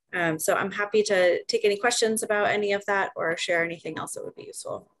 So I'm happy to take any questions about any of that or share anything else that would be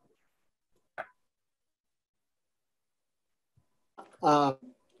useful.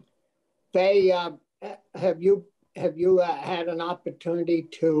 Faye, have you had an opportunity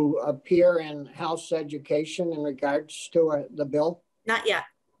to appear in House Education in regards to the bill? Not yet.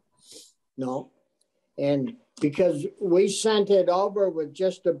 No, and because we sent it over with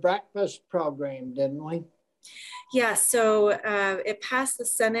just a breakfast program, didn't we? Yeah, so it passed the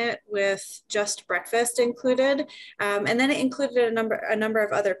Senate with just breakfast included, and then it included a number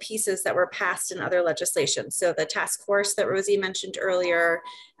of other pieces that were passed in other legislation. So the task force that Rosie mentioned earlier,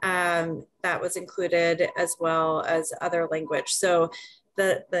 that was included, as well as other language. So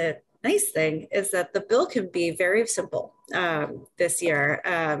the nice thing is that the bill can be very simple. this year.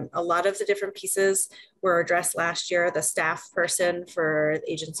 A lot of the different pieces were addressed last year. The staff person for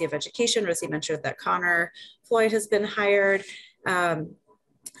the Agency of Education, Rosie mentioned that Connor Floyd has been hired.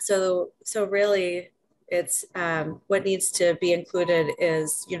 So really, it's what needs to be included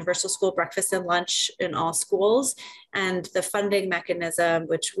is universal school breakfast and lunch in all schools, and the funding mechanism,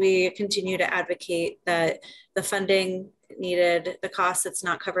 which we continue to advocate that the funding needed, the cost that's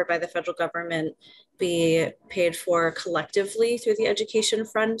not covered by the federal government, be paid for collectively through the education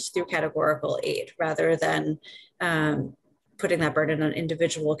fund through categorical aid, rather than putting that burden on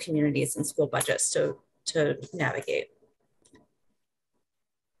individual communities and school budgets to navigate.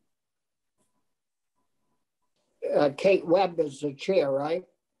 Kate Webb is the chair, right?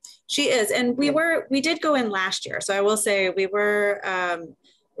 She is, and we did go in last year. So I will say we were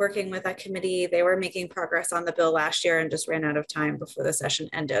working with that committee. They were making progress on the bill last year and just ran out of time before the session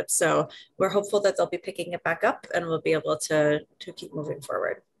ended. So we're hopeful that they'll be picking it back up and we'll be able to keep moving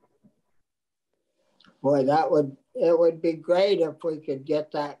forward. Boy, it would be great if we could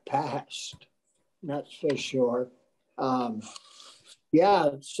get that passed. That's for sure.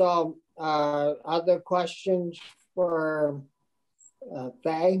 Yeah, so other questions for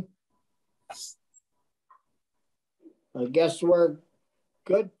Faye? I guess we're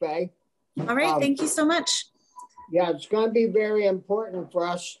good, Faye. All right, thank you so much. Yeah, it's going to be very important for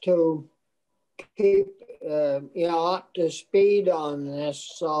us to keep up to speed on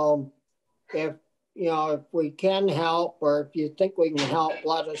this. So if we can help, or if you think we can help,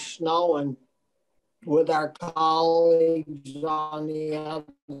 let us know. And with our colleagues on the other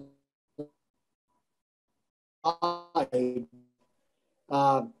side,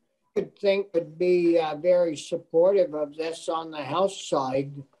 I think would be very supportive of this on the House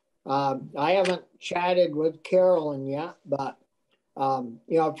side. I haven't chatted with Carolyn yet, but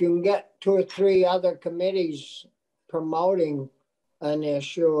if you can get 2 or 3 other committees promoting an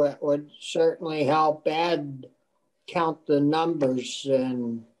issue, it would certainly help count the numbers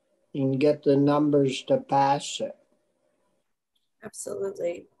and get the numbers to pass it.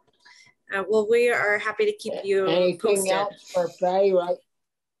 Absolutely. Well, we are happy to keep you Anything posted. else for Faye, right?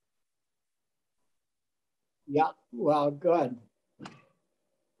 Yeah, well, good.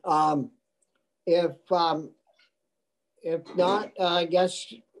 If not, I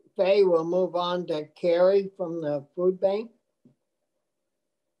guess Faye will move on to Carrie from the food bank.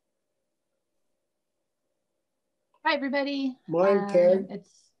 Hi, everybody. Morning, Carrie.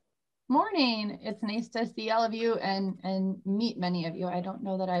 Morning. It's nice to see all of you and meet many of you. I don't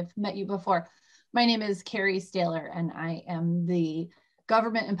know that I've met you before. My name is Carrie Staler, and I am the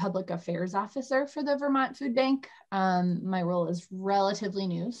Government and Public Affairs Officer for the Vermont Food Bank. My role is relatively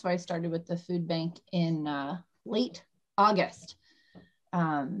new, so I started with the food bank in late August.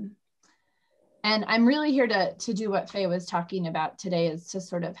 And I'm really here to do what Faye was talking about today, is to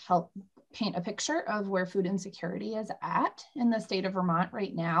sort of help paint a picture of where food insecurity is at in the state of Vermont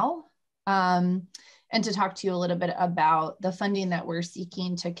right now. And to talk to you a little bit about the funding that we're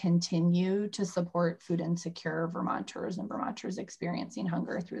seeking to continue to support food insecure Vermonters and Vermonters experiencing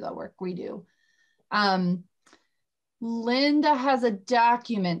hunger through the work we do. Linda has a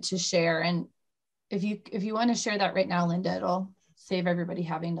document to share, and if you want to share that right now, Linda, it'll save everybody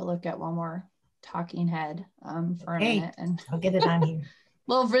having to look at one more talking head for a minute, and I'll get it on here.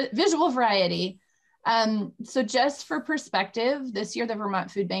 Little visual variety. So just for perspective, this year the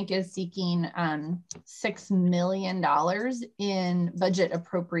Vermont Food Bank is seeking $6 million in budget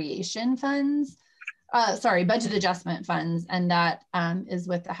appropriation funds, budget adjustment funds, and that is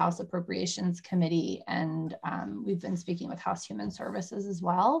with the House Appropriations Committee, and we've been speaking with House Human Services as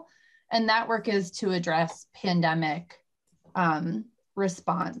well. And that work is to address pandemic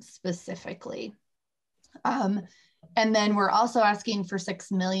response specifically. And then we're also asking for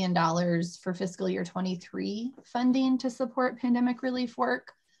 $6 million for fiscal year 23 funding to support pandemic relief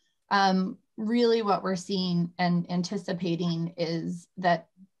work. Really what we're seeing and anticipating is that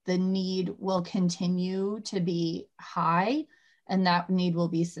the need will continue to be high, and that need will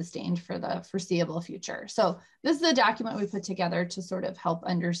be sustained for the foreseeable future. So this is a document we put together to sort of help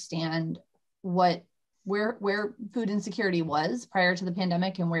understand where food insecurity was prior to the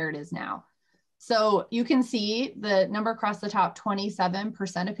pandemic and where it is now. So you can see the number across the top,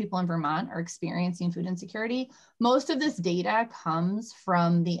 27% of people in Vermont are experiencing food insecurity. Most of this data comes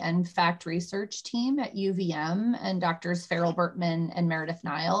from the NFACT research team at UVM and Drs. Farrell Bertman and Meredith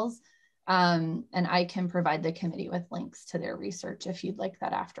Niles. And I can provide the committee with links to their research if you'd like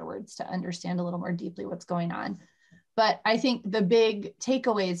that afterwards to understand a little more deeply what's going on. But I think the big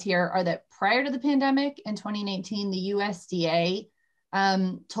takeaways here are that prior to the pandemic in 2019, the USDA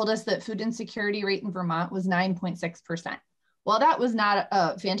told us that food insecurity rate in Vermont was 9.6%. While that was not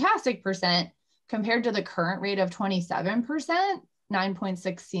a fantastic percent, compared to the current rate of 27%,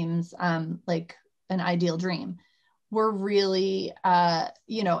 9.6 seems like an ideal dream. We're really, at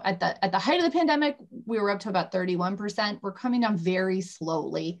the height of the pandemic, we were up to about 31%. We're coming down very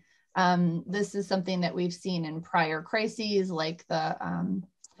slowly. This is something that we've seen in prior crises, like the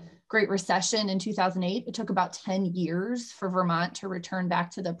Great Recession in 2008. It took about 10 years for Vermont to return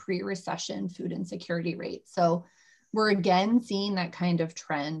back to the pre-recession food insecurity rate. So we're again seeing that kind of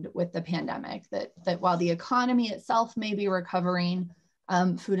trend with the pandemic, that while the economy itself may be recovering,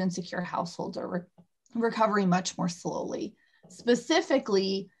 food insecure households are recovering much more slowly.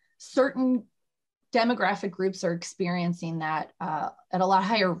 Specifically, certain demographic groups are experiencing that at a lot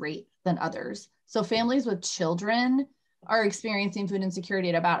higher rate than others. So families with children are experiencing food insecurity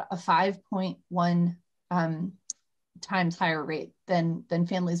at about a 5.1 times higher rate than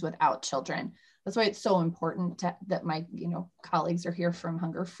families without children. That's why it's so important that my colleagues are here from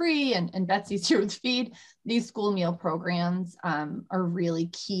Hunger Free and Betsy's here with Feed. These school meal programs are really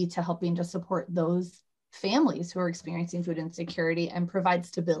key to helping to support those families who are experiencing food insecurity and provide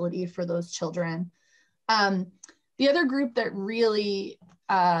stability for those children. The other group that really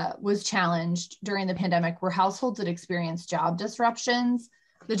was challenged during the pandemic were households that experienced job disruptions.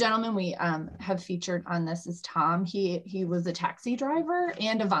 The gentleman we have featured on this is Tom. He was a taxi driver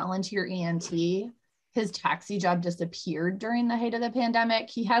and a volunteer EMT. His taxi job disappeared during the height of the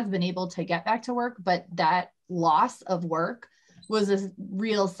pandemic. He has been able to get back to work, but that loss of work was a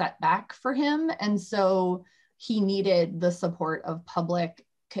real setback for him. And so he needed the support of public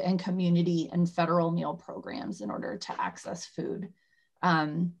and community and federal meal programs in order to access food.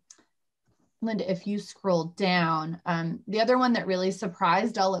 Linda, if you scroll down, the other one that really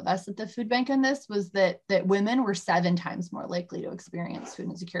surprised all of us at the food bank on this was that women were 7 times more likely to experience food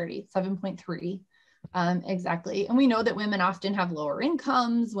insecurity, 7.3 exactly. And we know that women often have lower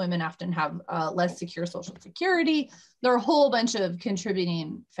incomes, women often have less secure social security. There are a whole bunch of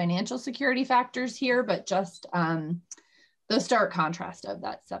contributing financial security factors here, but just the stark contrast of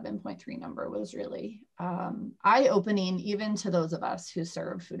that 7.3 number was really eye-opening, even to those of us who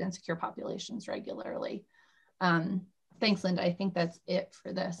serve food insecure populations regularly. Thanks, Linda. I think that's it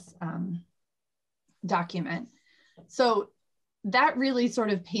for this document. So that really sort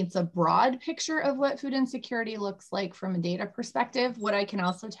of paints a broad picture of what food insecurity looks like from a data perspective. What I can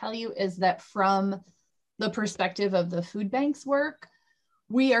also tell you is that from the perspective of the food bank's work,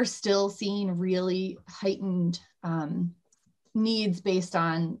 we are still seeing really heightened needs based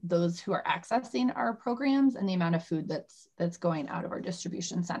on those who are accessing our programs and the amount of food that's going out of our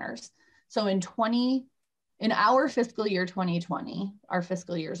distribution centers. So in our fiscal year 2020, our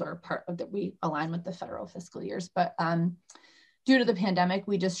fiscal years are part of that, we align with the federal fiscal years, but due to the pandemic,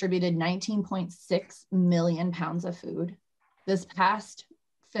 we distributed 19.6 million pounds of food. This past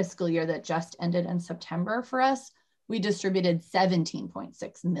fiscal year that just ended in September for us, we distributed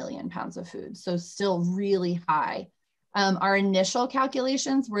 17.6 million pounds of food. So still really high. Our initial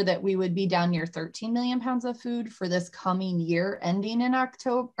calculations were that we would be down near 13 million pounds of food for this coming year, ending in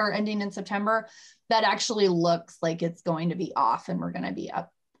October or ending in September. That actually looks like it's going to be off, and we're going to be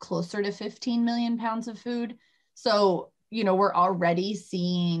up closer to 15 million pounds of food. So, we're already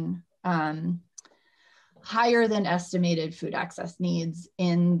seeing higher than estimated food access needs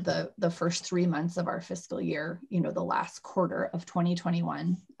in the first 3 months of our fiscal year, the last quarter of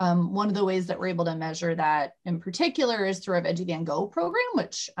 2021. One of the ways that we're able to measure that in particular is through our Veggie Van Go program,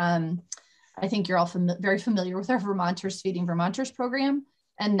 which I think you're all very familiar with our Vermonters Feeding Vermonters program,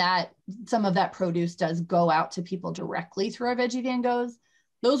 and that some of that produce does go out to people directly through our Veggie Van Goes.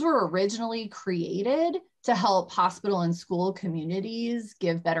 Those were originally created to help hospital and school communities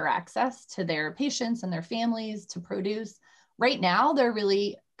give better access to their patients and their families to produce. Right now, they're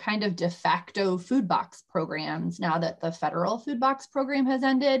really kind of de facto food box programs now that the federal food box program has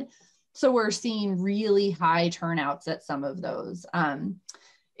ended. So we're seeing really high turnouts at some of those,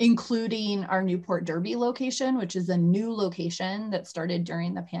 including our Newport Derby location, which is a new location that started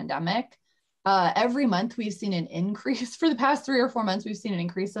during the pandemic. Every month we've seen an increase for the past 3 or 4 months. We've seen an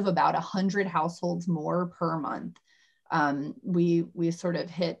increase of about 100 households more per month. We sort of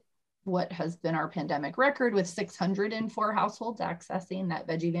hit what has been our pandemic record with 604 households accessing that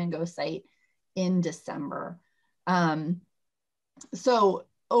Veggie Van Go site in December. So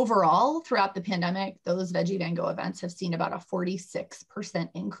overall, throughout the pandemic, those Veggie Van Go events have seen about a 46%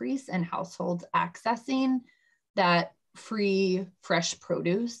 increase in households accessing that free fresh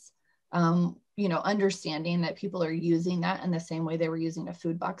produce. you know, understanding that people are using that in the same way they were using a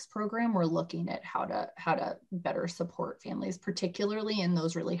food box program, we're looking at how to better support families, particularly in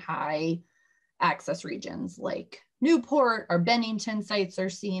those really high access regions like Newport. Our Bennington sites are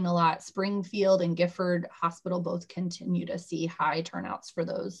seeing a lot. Springfield and Gifford Hospital both continue to see high turnouts for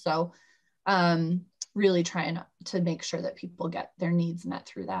those. So really trying to make sure that people get their needs met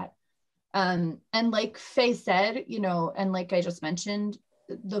through that. And like Faye said, you know, and like I just mentioned,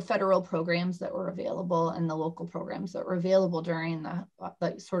 the federal programs that were available and the local programs that were available during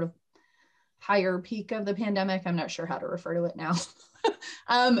the sort of higher peak of the pandemic, I'm not sure how to refer to it now,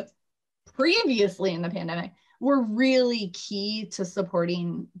 previously in the pandemic, were really key to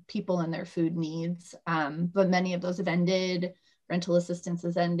supporting people and their food needs. But many of those have ended. Rental assistance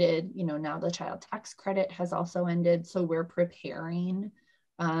has ended. You know, now the child tax credit has also ended. So we're preparing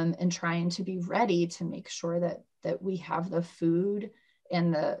and trying to be ready to make sure that we have the food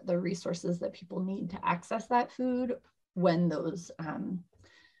and the resources that people need to access that food when those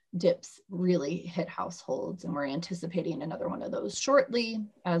dips really hit households. And we're anticipating another one of those shortly,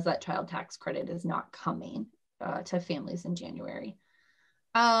 as that child tax credit is not coming to families in January.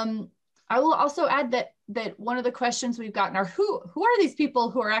 I will also add that one of the questions we've gotten are who are these people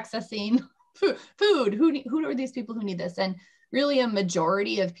who are accessing food? Who are these people who need this? And really a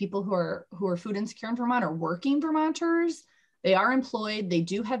majority of people who are food insecure in Vermont are working Vermonters. They are employed, they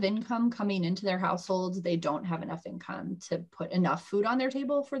do have income coming into their households. They don't have enough income to put enough food on their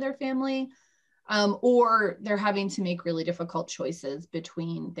table for their family, or they're having to make really difficult choices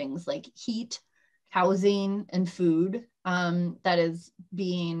between things like heat, housing, and food that is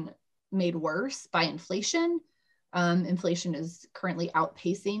being made worse by inflation. Inflation is currently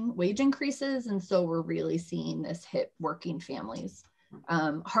outpacing wage increases. And so we're really seeing this hit working families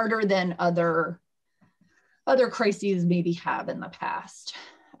harder than other crises maybe have in the past.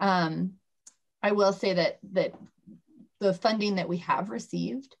 I will say that the funding that we have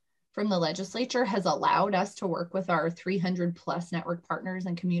received from the legislature has allowed us to work with our 300 plus network partners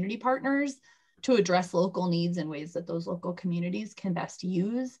and community partners to address local needs in ways that those local communities can best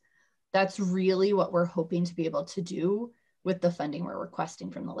use. That's really what we're hoping to be able to do with the funding we're requesting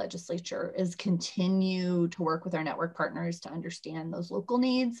from the legislature, is continue to work with our network partners to understand those local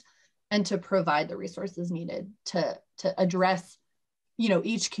needs and to provide the resources needed to address, you know,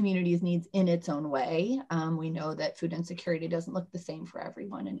 each community's needs in its own way. We know that food insecurity doesn't look the same for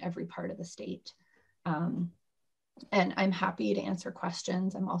everyone in every part of the state. And I'm happy to answer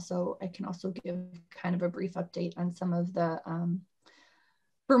questions. I can also give kind of a brief update on some of the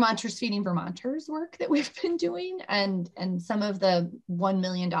Vermonters Feeding Vermonters work that we've been doing, and some of the $1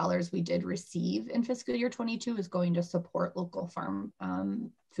 million we did receive in fiscal year 22 is going to support local farm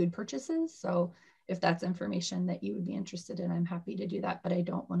food purchases. So if that's information that you would be interested in, I'm happy to do that, but I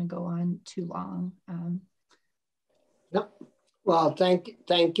don't want to go on too long. Yep. Well, thank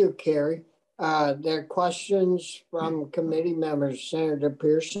you, Carrie. There are questions from committee members. Senator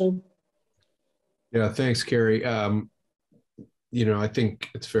Pearson. Yeah, thanks, Carrie. You know, I think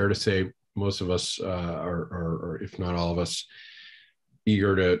it's fair to say most of us are, if not all of us,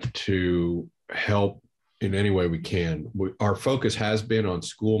 eager to help in any way we can. Our focus has been on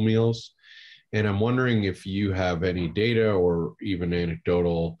school meals, and I'm wondering if you have any data or even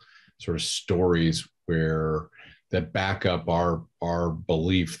anecdotal sort of stories that back up our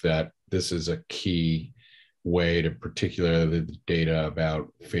belief that this is a key way to, particularly the data about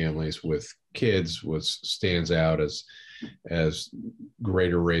families with kids, stands out as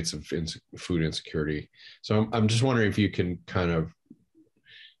greater rates of food insecurity. So I'm just wondering if you can kind of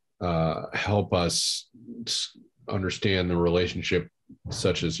help us understand the relationship,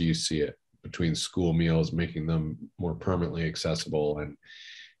 such as you see it, between school meals, making them more permanently accessible,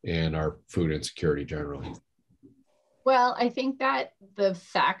 and our food insecurity generally. Well, I think that the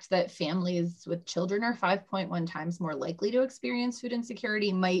fact that families with children are 5.1 times more likely to experience food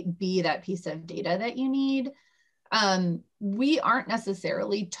insecurity might be that piece of data that you need. We aren't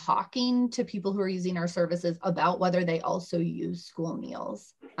necessarily talking to people who are using our services about whether they also use school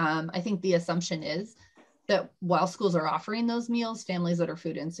meals. I think the assumption is that while schools are offering those meals, families that are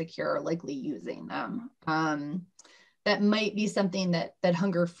food insecure are likely using them. That might be something that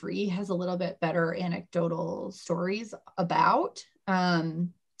Hunger Free has a little bit better anecdotal stories about.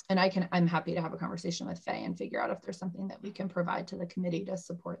 And I'm happy to have a conversation with Faye and figure out if there's something that we can provide to the committee to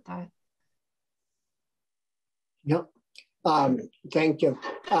support that. Yep. Thank you.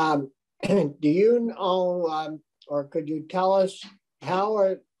 Do you know, or could you tell us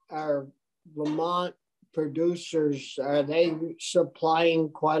how are Vermont producers, are they supplying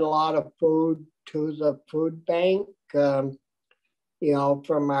quite a lot of food to the food bank? You know,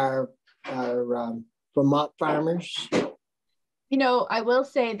 from our for Vermont farmers? You know, I will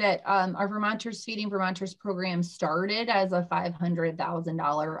say that our Vermonters Feeding Vermonters program started as a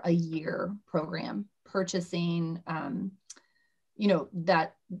 $500,000 a year program, purchasing, you know,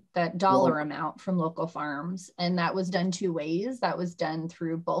 that dollar amount from local farms. And that was done two ways. That was done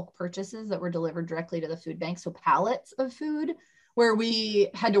through bulk purchases that were delivered directly to the food bank. So pallets of food, where we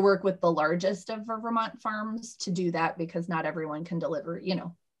had to work with the largest of our Vermont farms to do that, because not everyone can deliver, you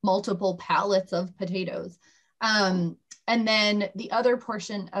know, multiple pallets of potatoes. And then the other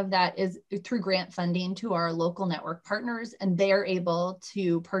portion of that is through grant funding to our local network partners, and they're able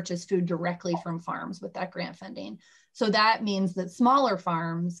to purchase food directly from farms with that grant funding. So that means that smaller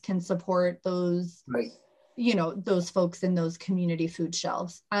farms can support those, you know, those folks in those community food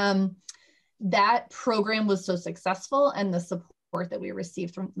shelves. That program was so successful, and the support that we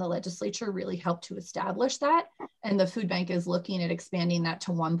received from the legislature really helped to establish that. And the food bank is looking at expanding that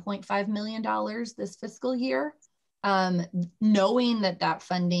to $1.5 million this fiscal year. Knowing that that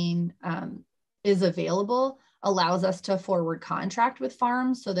funding is available allows us to forward contract with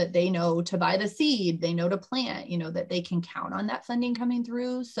farms so that they know to buy the seed, they know to plant, you know, that they can count on that funding coming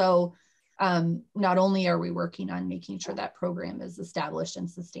through. So not only are we working on making sure that program is established and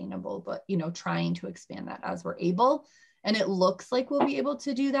sustainable, but, you know, trying to expand that as we're able. And it looks like we'll be able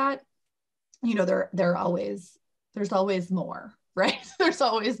to do that. You know, there's always more, right? There's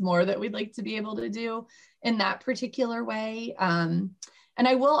always more that we'd like to be able to do in that particular way. And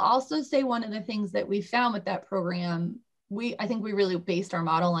I will also say one of the things that we found with that program, I think we really based our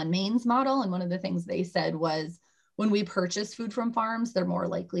model on Maine's model. And one of the things they said was, when we purchase food from farms, they're more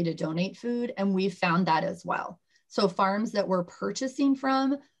likely to donate food. And we found that as well. So farms that we're purchasing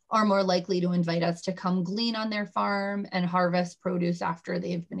from are more likely to invite us to come glean on their farm and harvest produce after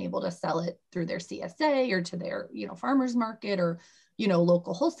they've been able to sell it through their CSA or to their, you know, farmers market or, you know,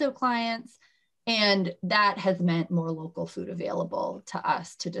 local wholesale clients. And that has meant more local food available to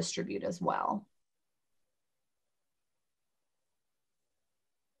us to distribute as well.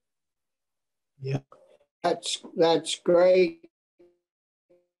 Yeah, that's great.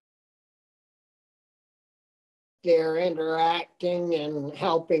 They're interacting and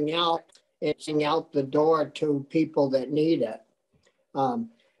helping out, it's out the door to people that need it.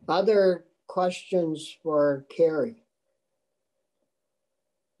 Other questions for Carrie?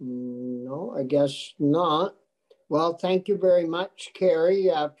 No, I guess not. Well, thank you very much,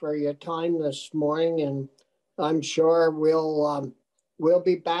 Carrie, for your time this morning, and I'm sure we'll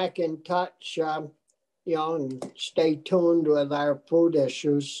be back in touch, you know, and stay tuned with our food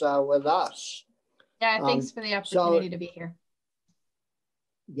issues with us. Yeah, thanks for the opportunity to be here.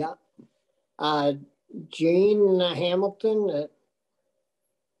 Yeah. Jean Hamilton.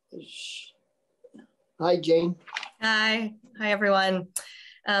 Hi, Jean. Hi everyone.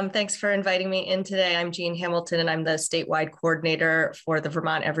 Thanks for inviting me in today. I'm Jean Hamilton, and I'm the statewide coordinator for the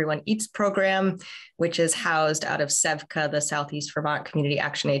Vermont Everyone Eats program, which is housed out of SEVCA, the Southeast Vermont Community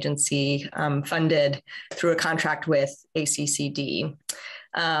Action Agency, funded through a contract with ACCD.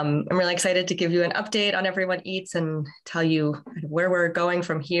 I'm really excited to give you an update on Everyone Eats and tell you where we're going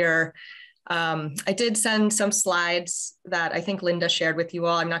from here. I did send some slides that I think Linda shared with you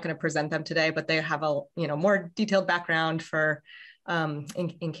all. I'm not going to present them today, but they have a more detailed background for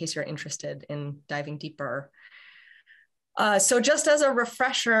in case you're interested in diving deeper. So just as a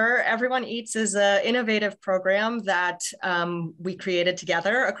refresher, Everyone Eats is an innovative program that we created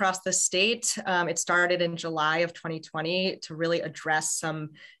together across the state. It started in July of 2020 to really address some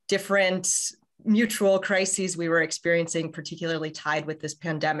different mutual crises we were experiencing, particularly tied with this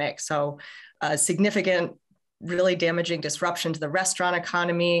pandemic. So significant, really damaging disruption to the restaurant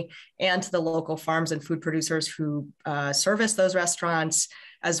economy and to the local farms and food producers who service those restaurants,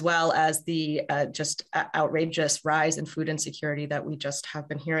 as well as the just outrageous rise in food insecurity that we just have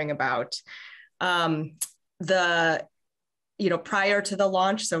been hearing about. Prior to the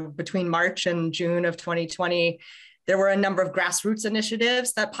launch, so between March and June of 2020, there were a number of grassroots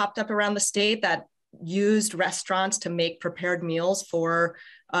initiatives that popped up around the state that used restaurants to make prepared meals for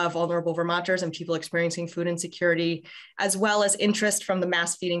vulnerable Vermonters and people experiencing food insecurity, as well as interest from the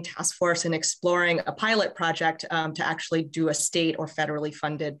Mass Feeding Task Force in exploring a pilot project to actually do a state or federally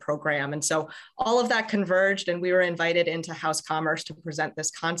funded program. And so all of that converged, and we were invited into House Commerce to present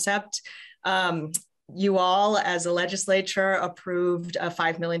this concept. You all, as a legislature, approved a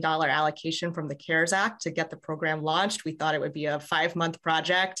 $5 million allocation from the CARES Act to get the program launched. We thought it would be a 5-month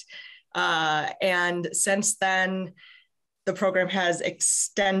project. And since then, the program has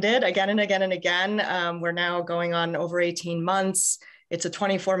extended again and again and again. We're now going on over 18 months. It's a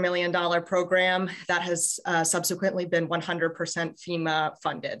 $24 million program that has subsequently been 100% FEMA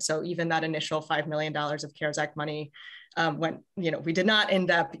funded. So even that initial $5 million of CARES Act money we did not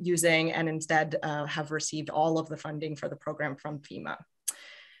end up using, and instead have received all of the funding for the program from FEMA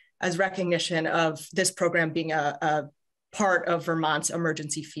as recognition of this program being a part of Vermont's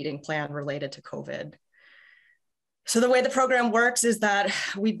emergency feeding plan related to COVID. So the way the program works is that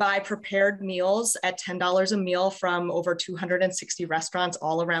we buy prepared meals at $10 a meal from over 260 restaurants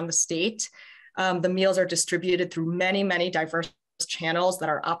all around the state. The meals are distributed through many, many diverse channels that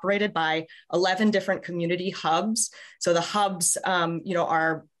are operated by 11 different community hubs. So the hubs,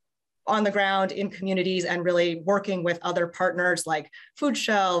 are on the ground in communities and really working with other partners like food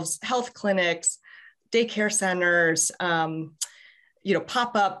shelves, health clinics, daycare centers,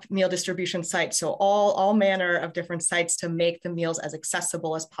 pop-up meal distribution sites. So all manner of different sites to make the meals as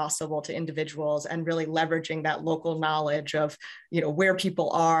accessible as possible to individuals, and really leveraging that local knowledge of, where people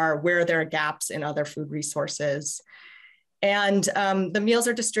are, where there are gaps in other food resources. And the meals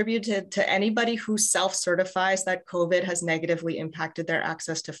are distributed to anybody who self-certifies that COVID has negatively impacted their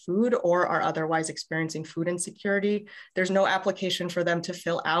access to food or are otherwise experiencing food insecurity. There's no application for them to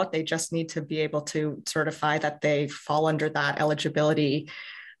fill out. They just need to be able to certify that they fall under that eligibility.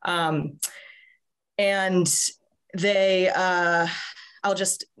 And they, I'll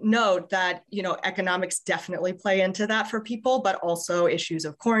just note that, economics definitely play into that for people, but also issues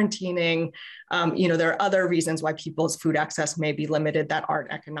of quarantining. There are other reasons why people's food access may be limited that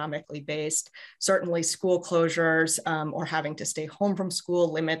aren't economically based. Certainly school closures or having to stay home from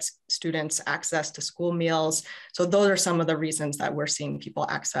school limits students' access to school meals. So those are some of the reasons that we're seeing people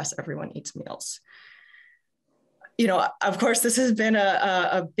access Everyone Eats meals. Of course, this has been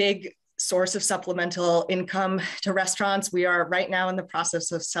a big source of supplemental income to restaurants. We are right now in the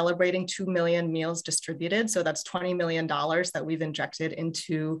process of celebrating 2 million meals distributed. So that's $20 million that we've injected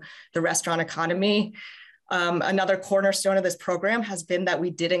into the restaurant economy. Another cornerstone of this program has been that we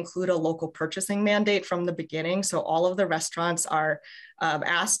did include a local purchasing mandate from the beginning. So all of the restaurants are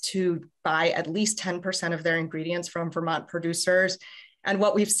asked to buy at least 10% of their ingredients from Vermont producers. And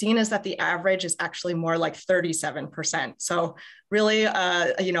what we've seen is that the average is actually more like 37%. So really,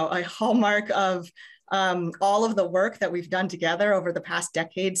 a hallmark of all of the work that we've done together over the past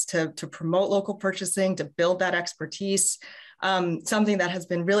decades to promote local purchasing, to build that expertise. Something that has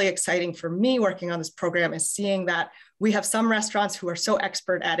been really exciting for me working on this program is seeing that we have some restaurants who are so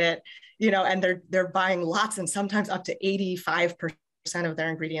expert at it, and they're buying lots and sometimes up to 85% of their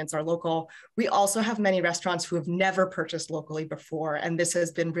ingredients are local. We also have many restaurants who have never purchased locally before, and this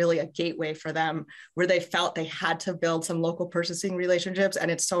has been really a gateway for them where they felt they had to build some local purchasing relationships, and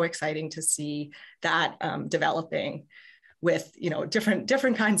it's so exciting to see that developing with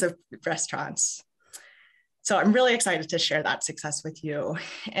different kinds of restaurants. So I'm really excited to share that success with you.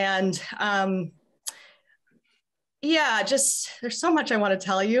 And there's so much I want to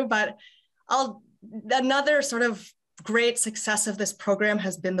tell you, but another sort of great success of this program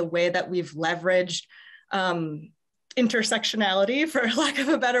has been the way that we've leveraged intersectionality, for lack of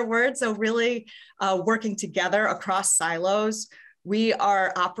a better word. So really working together across silos. We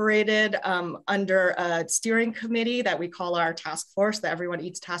are operated under a steering committee that we call our task force, the Everyone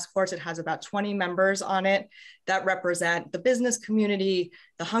Eats task force. It has about 20 members on it that represent the business community,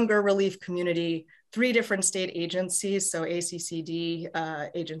 the hunger relief community, 3 different state agencies, so ACCD,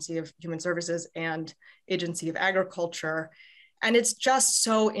 Agency of Human Services, and Agency of Agriculture. And it's just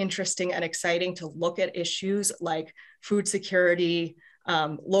so interesting and exciting to look at issues like food security,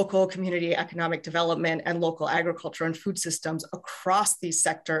 local community economic development, and local agriculture and food systems across these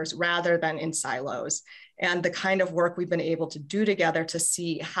sectors rather than in silos. And the kind of work we've been able to do together to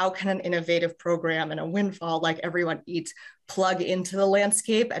see how can an innovative program and a windfall like Everyone Eats plug into the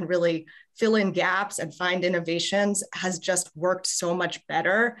landscape and really fill in gaps and find innovations has just worked so much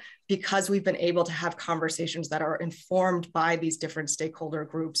better because we've been able to have conversations that are informed by these different stakeholder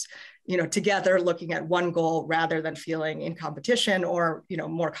groups, together looking at one goal rather than feeling in competition or,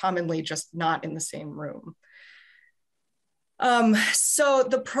 more commonly just not in the same room. So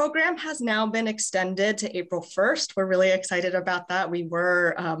the program has now been extended to April 1st. We're really excited about that. We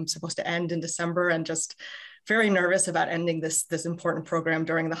were supposed to end in December and just very nervous about ending this important program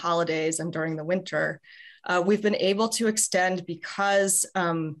during the holidays and during the winter. We've been able to extend because,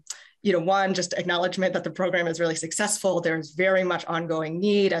 one, just acknowledgement that the program is really successful. There's very much ongoing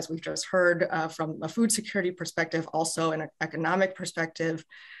need, as we've just heard from a food security perspective, also an economic perspective.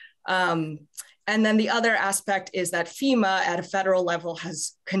 And then the other aspect is that FEMA at a federal level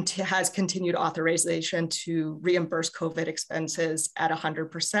has continued authorization to reimburse COVID expenses at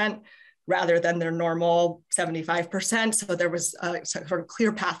 100%. rather than their normal 75%. So there was a sort of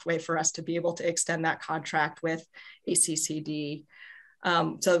clear pathway for us to be able to extend that contract with ACCD.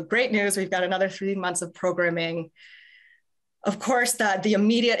 So great news, we've got another 3 months of programming. Of course, that the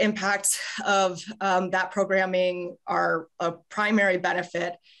immediate impacts of that programming are a primary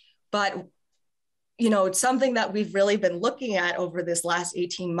benefit, but it's something that we've really been looking at over this last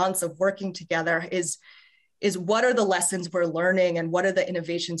 18 months of working together is what are the lessons we're learning and what are the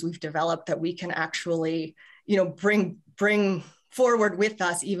innovations we've developed that we can actually, bring forward with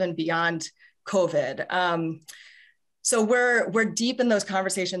us even beyond COVID. So we're deep in those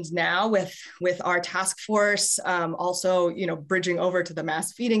conversations now with our task force, also, bridging over to the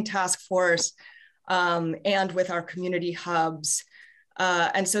mass feeding task force, and with our community hubs.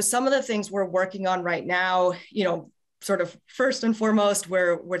 And so some of the things we're working on right now, sort of first and foremost,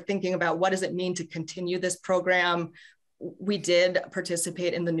 we're thinking about what does it mean to continue this program. We did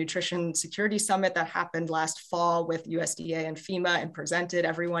participate in the Nutrition Security Summit that happened last fall with USDA and FEMA and presented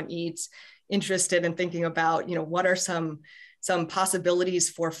Everyone Eats, interested in thinking about, what are some possibilities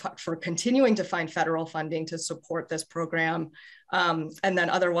for continuing to find federal funding to support this program. And then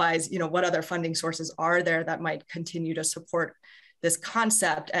otherwise, what other funding sources are there that might continue to support this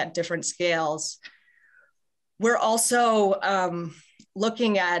concept at different scales. We're also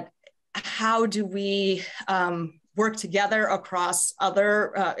looking at how do we work together across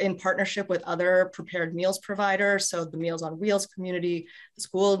in partnership with other prepared meals providers. So the Meals on Wheels community, the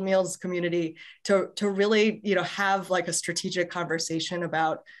school meals community, to really, have like a strategic conversation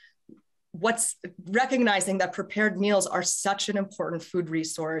about recognizing that prepared meals are such an important food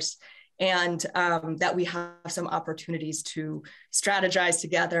resource, and that we have some opportunities to strategize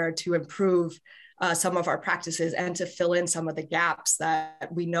together to improve some of our practices and to fill in some of the gaps that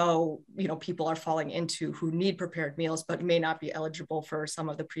we know, people are falling into who need prepared meals, but may not be eligible for some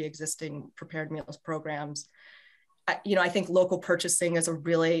of the pre-existing prepared meals programs. I think local purchasing is a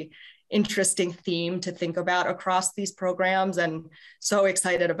really interesting theme to think about across these programs, and so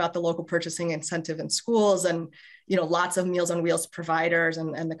excited about the local purchasing incentive in schools. And lots of Meals on Wheels providers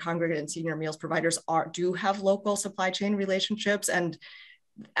and the congregate and senior meals providers do have local supply chain relationships. And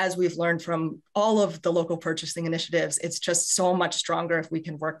as we've learned from all of the local purchasing initiatives, it's just so much stronger if we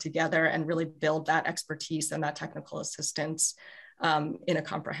can work together and really build that expertise and that technical assistance in a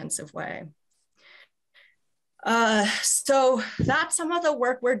comprehensive way. So that's some of the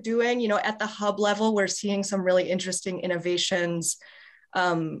work we're doing. At the hub level, we're seeing some really interesting innovations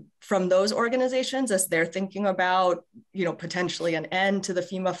from those organizations as they're thinking about, potentially an end to the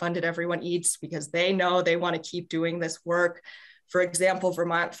FEMA funded Everyone Eats, because they know they want to keep doing this work. For example,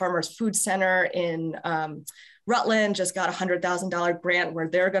 Vermont Farmers Food Center in Rutland just got a $100,000 grant where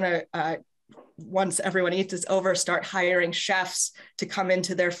they're going to, once Everyone Eats is over, start hiring chefs to come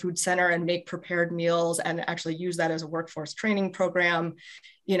into their food center and make prepared meals and actually use that as a workforce training program.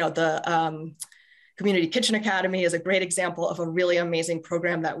 The Community Kitchen Academy is a great example of a really amazing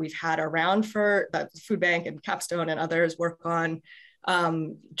program that we've had around for that Food Bank and Capstone and others work on.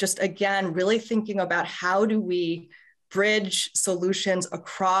 Just again, really thinking about how do we bridge solutions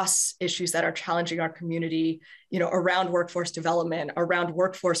across issues that are challenging our community, around workforce development, around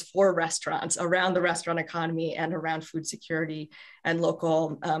workforce for restaurants, around the restaurant economy, and around food security and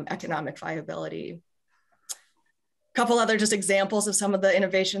local economic viability. A couple other just examples of some of the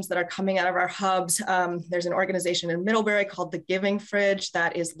innovations that are coming out of our hubs. There's an organization in Middlebury called the Giving Fridge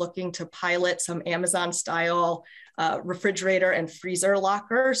that is looking to pilot some Amazon style refrigerator and freezer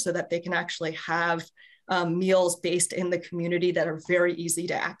lockers so that they can actually have meals based in the community that are very easy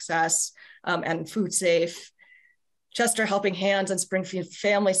to access and food safe. Chester Helping Hands and Springfield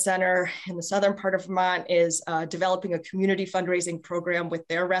Family Center in the southern part of Vermont is developing a community fundraising program with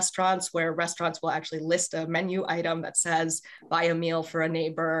their restaurants, where restaurants will actually list a menu item that says buy a meal for a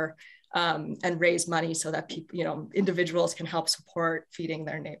neighbor, and raise money so that people, individuals can help support feeding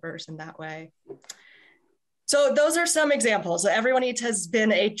their neighbors in that way. So those are some examples. Everyone Eats has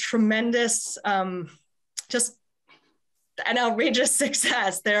been a tremendous, just an outrageous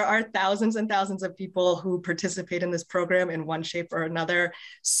success. There are thousands and thousands of people who participate in this program in one shape or another.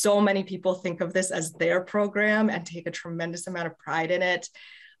 So many people think of this as their program and take a tremendous amount of pride in it.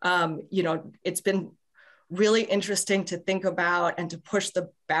 It's been really interesting to think about and to push the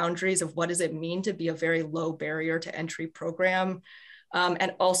boundaries of what does it mean to be a very low barrier to entry program.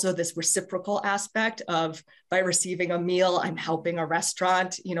 And also this reciprocal aspect of, by receiving a meal, I'm helping a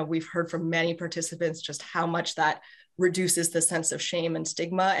restaurant. We've heard from many participants just how much that reduces the sense of shame and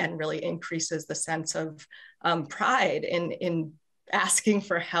stigma and really increases the sense of pride in asking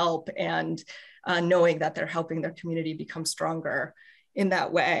for help and knowing that they're helping their community become stronger. in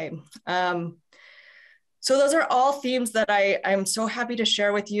that way. So those are all themes that I'm so happy to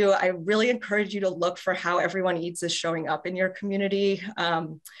share with you. I really encourage you to look for how Everyone Eats is showing up in your community.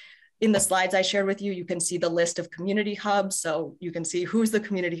 In the slides I shared with you, you can see the list of community hubs. So you can see who's the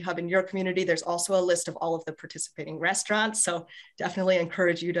community hub in your community. There's also a list of all of the participating restaurants. So definitely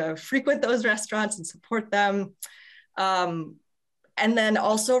encourage you to frequent those restaurants and support them. And then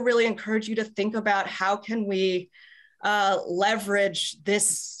also really encourage you to think about how can we leverage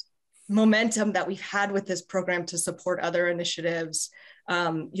this momentum that we've had with this program to support other initiatives,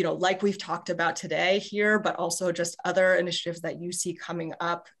 like we've talked about today here, but also just other initiatives that you see coming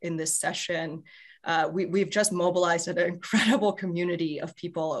up in this session. We've just mobilized an incredible community of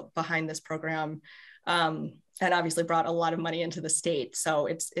people behind this program, and obviously brought a lot of money into the state. So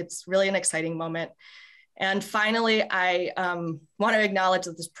it's really an exciting moment. And finally, I want to acknowledge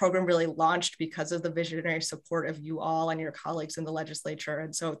that this program really launched because of the visionary support of you all and your colleagues in the legislature.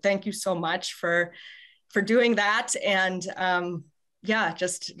 And so thank you so much for doing that. And yeah,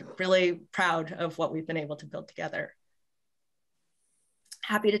 just really proud of what we've been able to build together.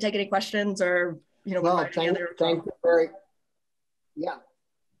 Happy to take any questions or, well, thank you very, yeah.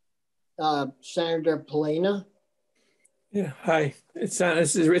 Senator Polina. Yeah, hi. It's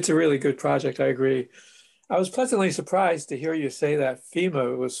a really good project. I agree. I was pleasantly surprised to hear you say that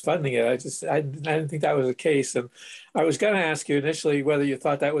FEMA was funding it. I didn't think that was the case. And I was going to ask you initially whether you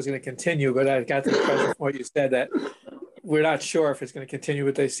thought that was going to continue, but I got the impression from what you said that we're not sure if it's going to continue,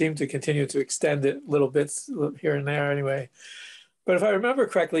 but they seem to continue to extend it little bits here and there anyway. But if I remember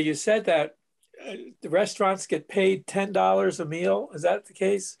correctly, you said that the restaurants get paid $10 a meal. Is that the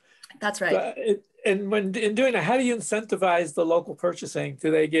case? That's right. And when in doing that, how do you incentivize the local purchasing? Do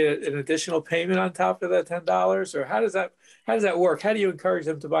they get an additional payment on top of that $10, or how does that work? How do you encourage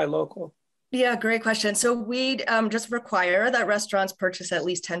them to buy local? Yeah, great question. So we just require that restaurants purchase at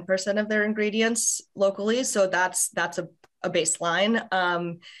least 10% of their ingredients locally. So that's a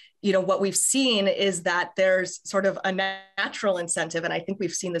baseline. What we've seen is that there's sort of a natural incentive, and I think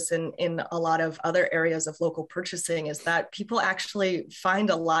we've seen this in a lot of other areas of local purchasing, is that people actually find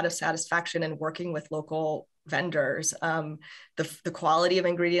a lot of satisfaction in working with local vendors. The quality of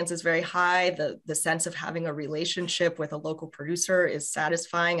ingredients is very high. The sense of having a relationship with a local producer is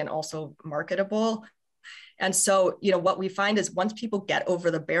satisfying and also marketable. And so, what we find is once people get over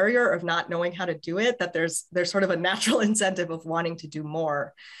the barrier of not knowing how to do it, that there's sort of a natural incentive of wanting to do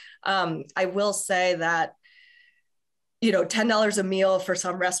more. I will say that, $10 a meal for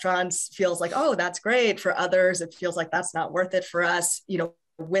some restaurants feels like, oh, that's great. For others, it feels like that's not worth it. For us,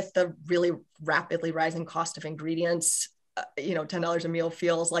 with the really rapidly rising cost of ingredients, $10 a meal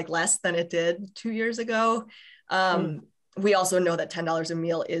feels like less than it did 2 years ago. We also know that $10 a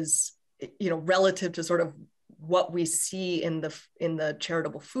meal is, relative to sort of what we see in the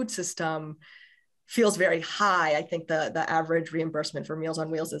charitable food system, feels very high. I think the average reimbursement for Meals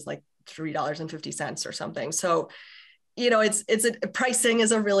on Wheels is like $3.50 or something. So, pricing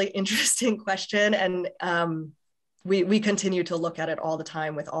is a really interesting question. And we continue to look at it all the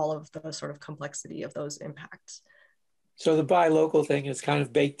time with all of the sort of complexity of those impacts. So the buy local thing is kind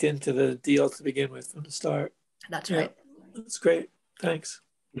of baked into the deal to begin with from the start. That's right. That's great. Thanks.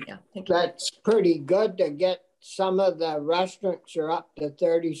 Yeah, thank you. That's pretty good to get. Some of the restaurants are up to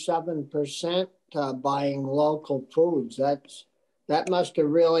 37% buying local foods. That must have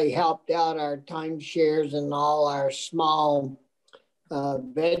really helped out our timeshares and all our small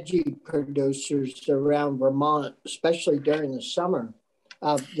veggie producers around Vermont, especially during the summer.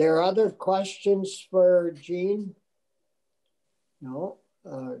 There are other questions for Jean? No.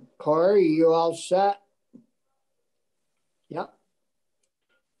 Corey, you all set? Yep.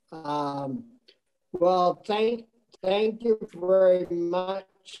 Well, thank you very much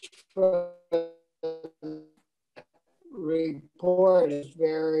for the report. It's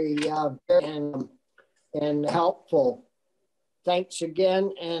very and helpful. Thanks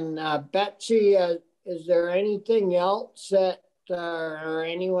again. And Betsy, is there anything else that or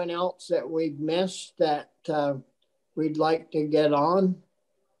anyone else that we've missed that we'd like to get on?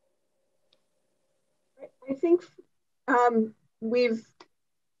 I think we've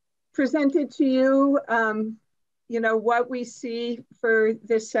presented to you, what we see for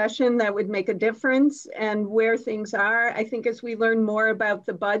this session that would make a difference and where things are. I think as we learn more about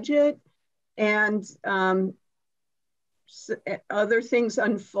the budget and other things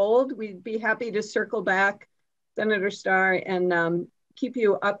unfold, we'd be happy to circle back, Senator Starr, and keep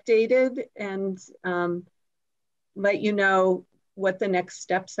you updated and let you know what the next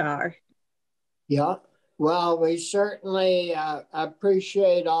steps are. Yeah. Well, we certainly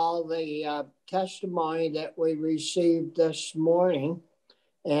appreciate all the testimony that we received this morning,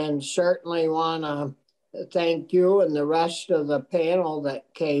 and certainly want to thank you and the rest of the panel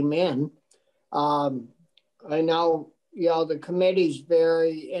that came in. I know, the committee's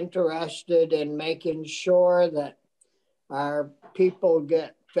very interested in making sure that our people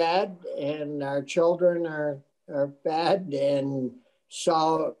get fed and our children are fed, and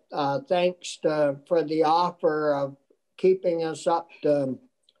so thanks for the offer of keeping us up to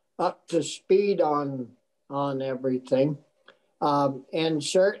speed on everything, and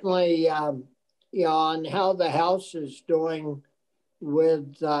certainly on how the House is doing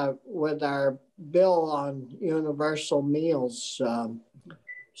with our bill on universal meals.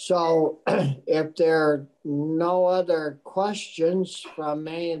 So if there are no other questions from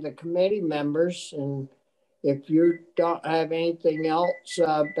any of the committee members, and if you don't have anything else,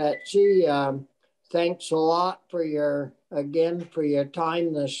 Betsy, thanks a lot for your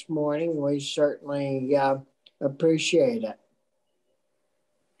time this morning. We certainly appreciate it.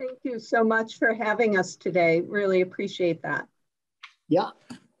 Thank you so much for having us today. Really appreciate that. Yeah.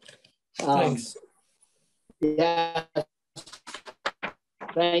 Thanks. Yeah.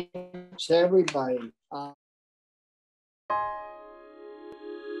 Thanks, everybody.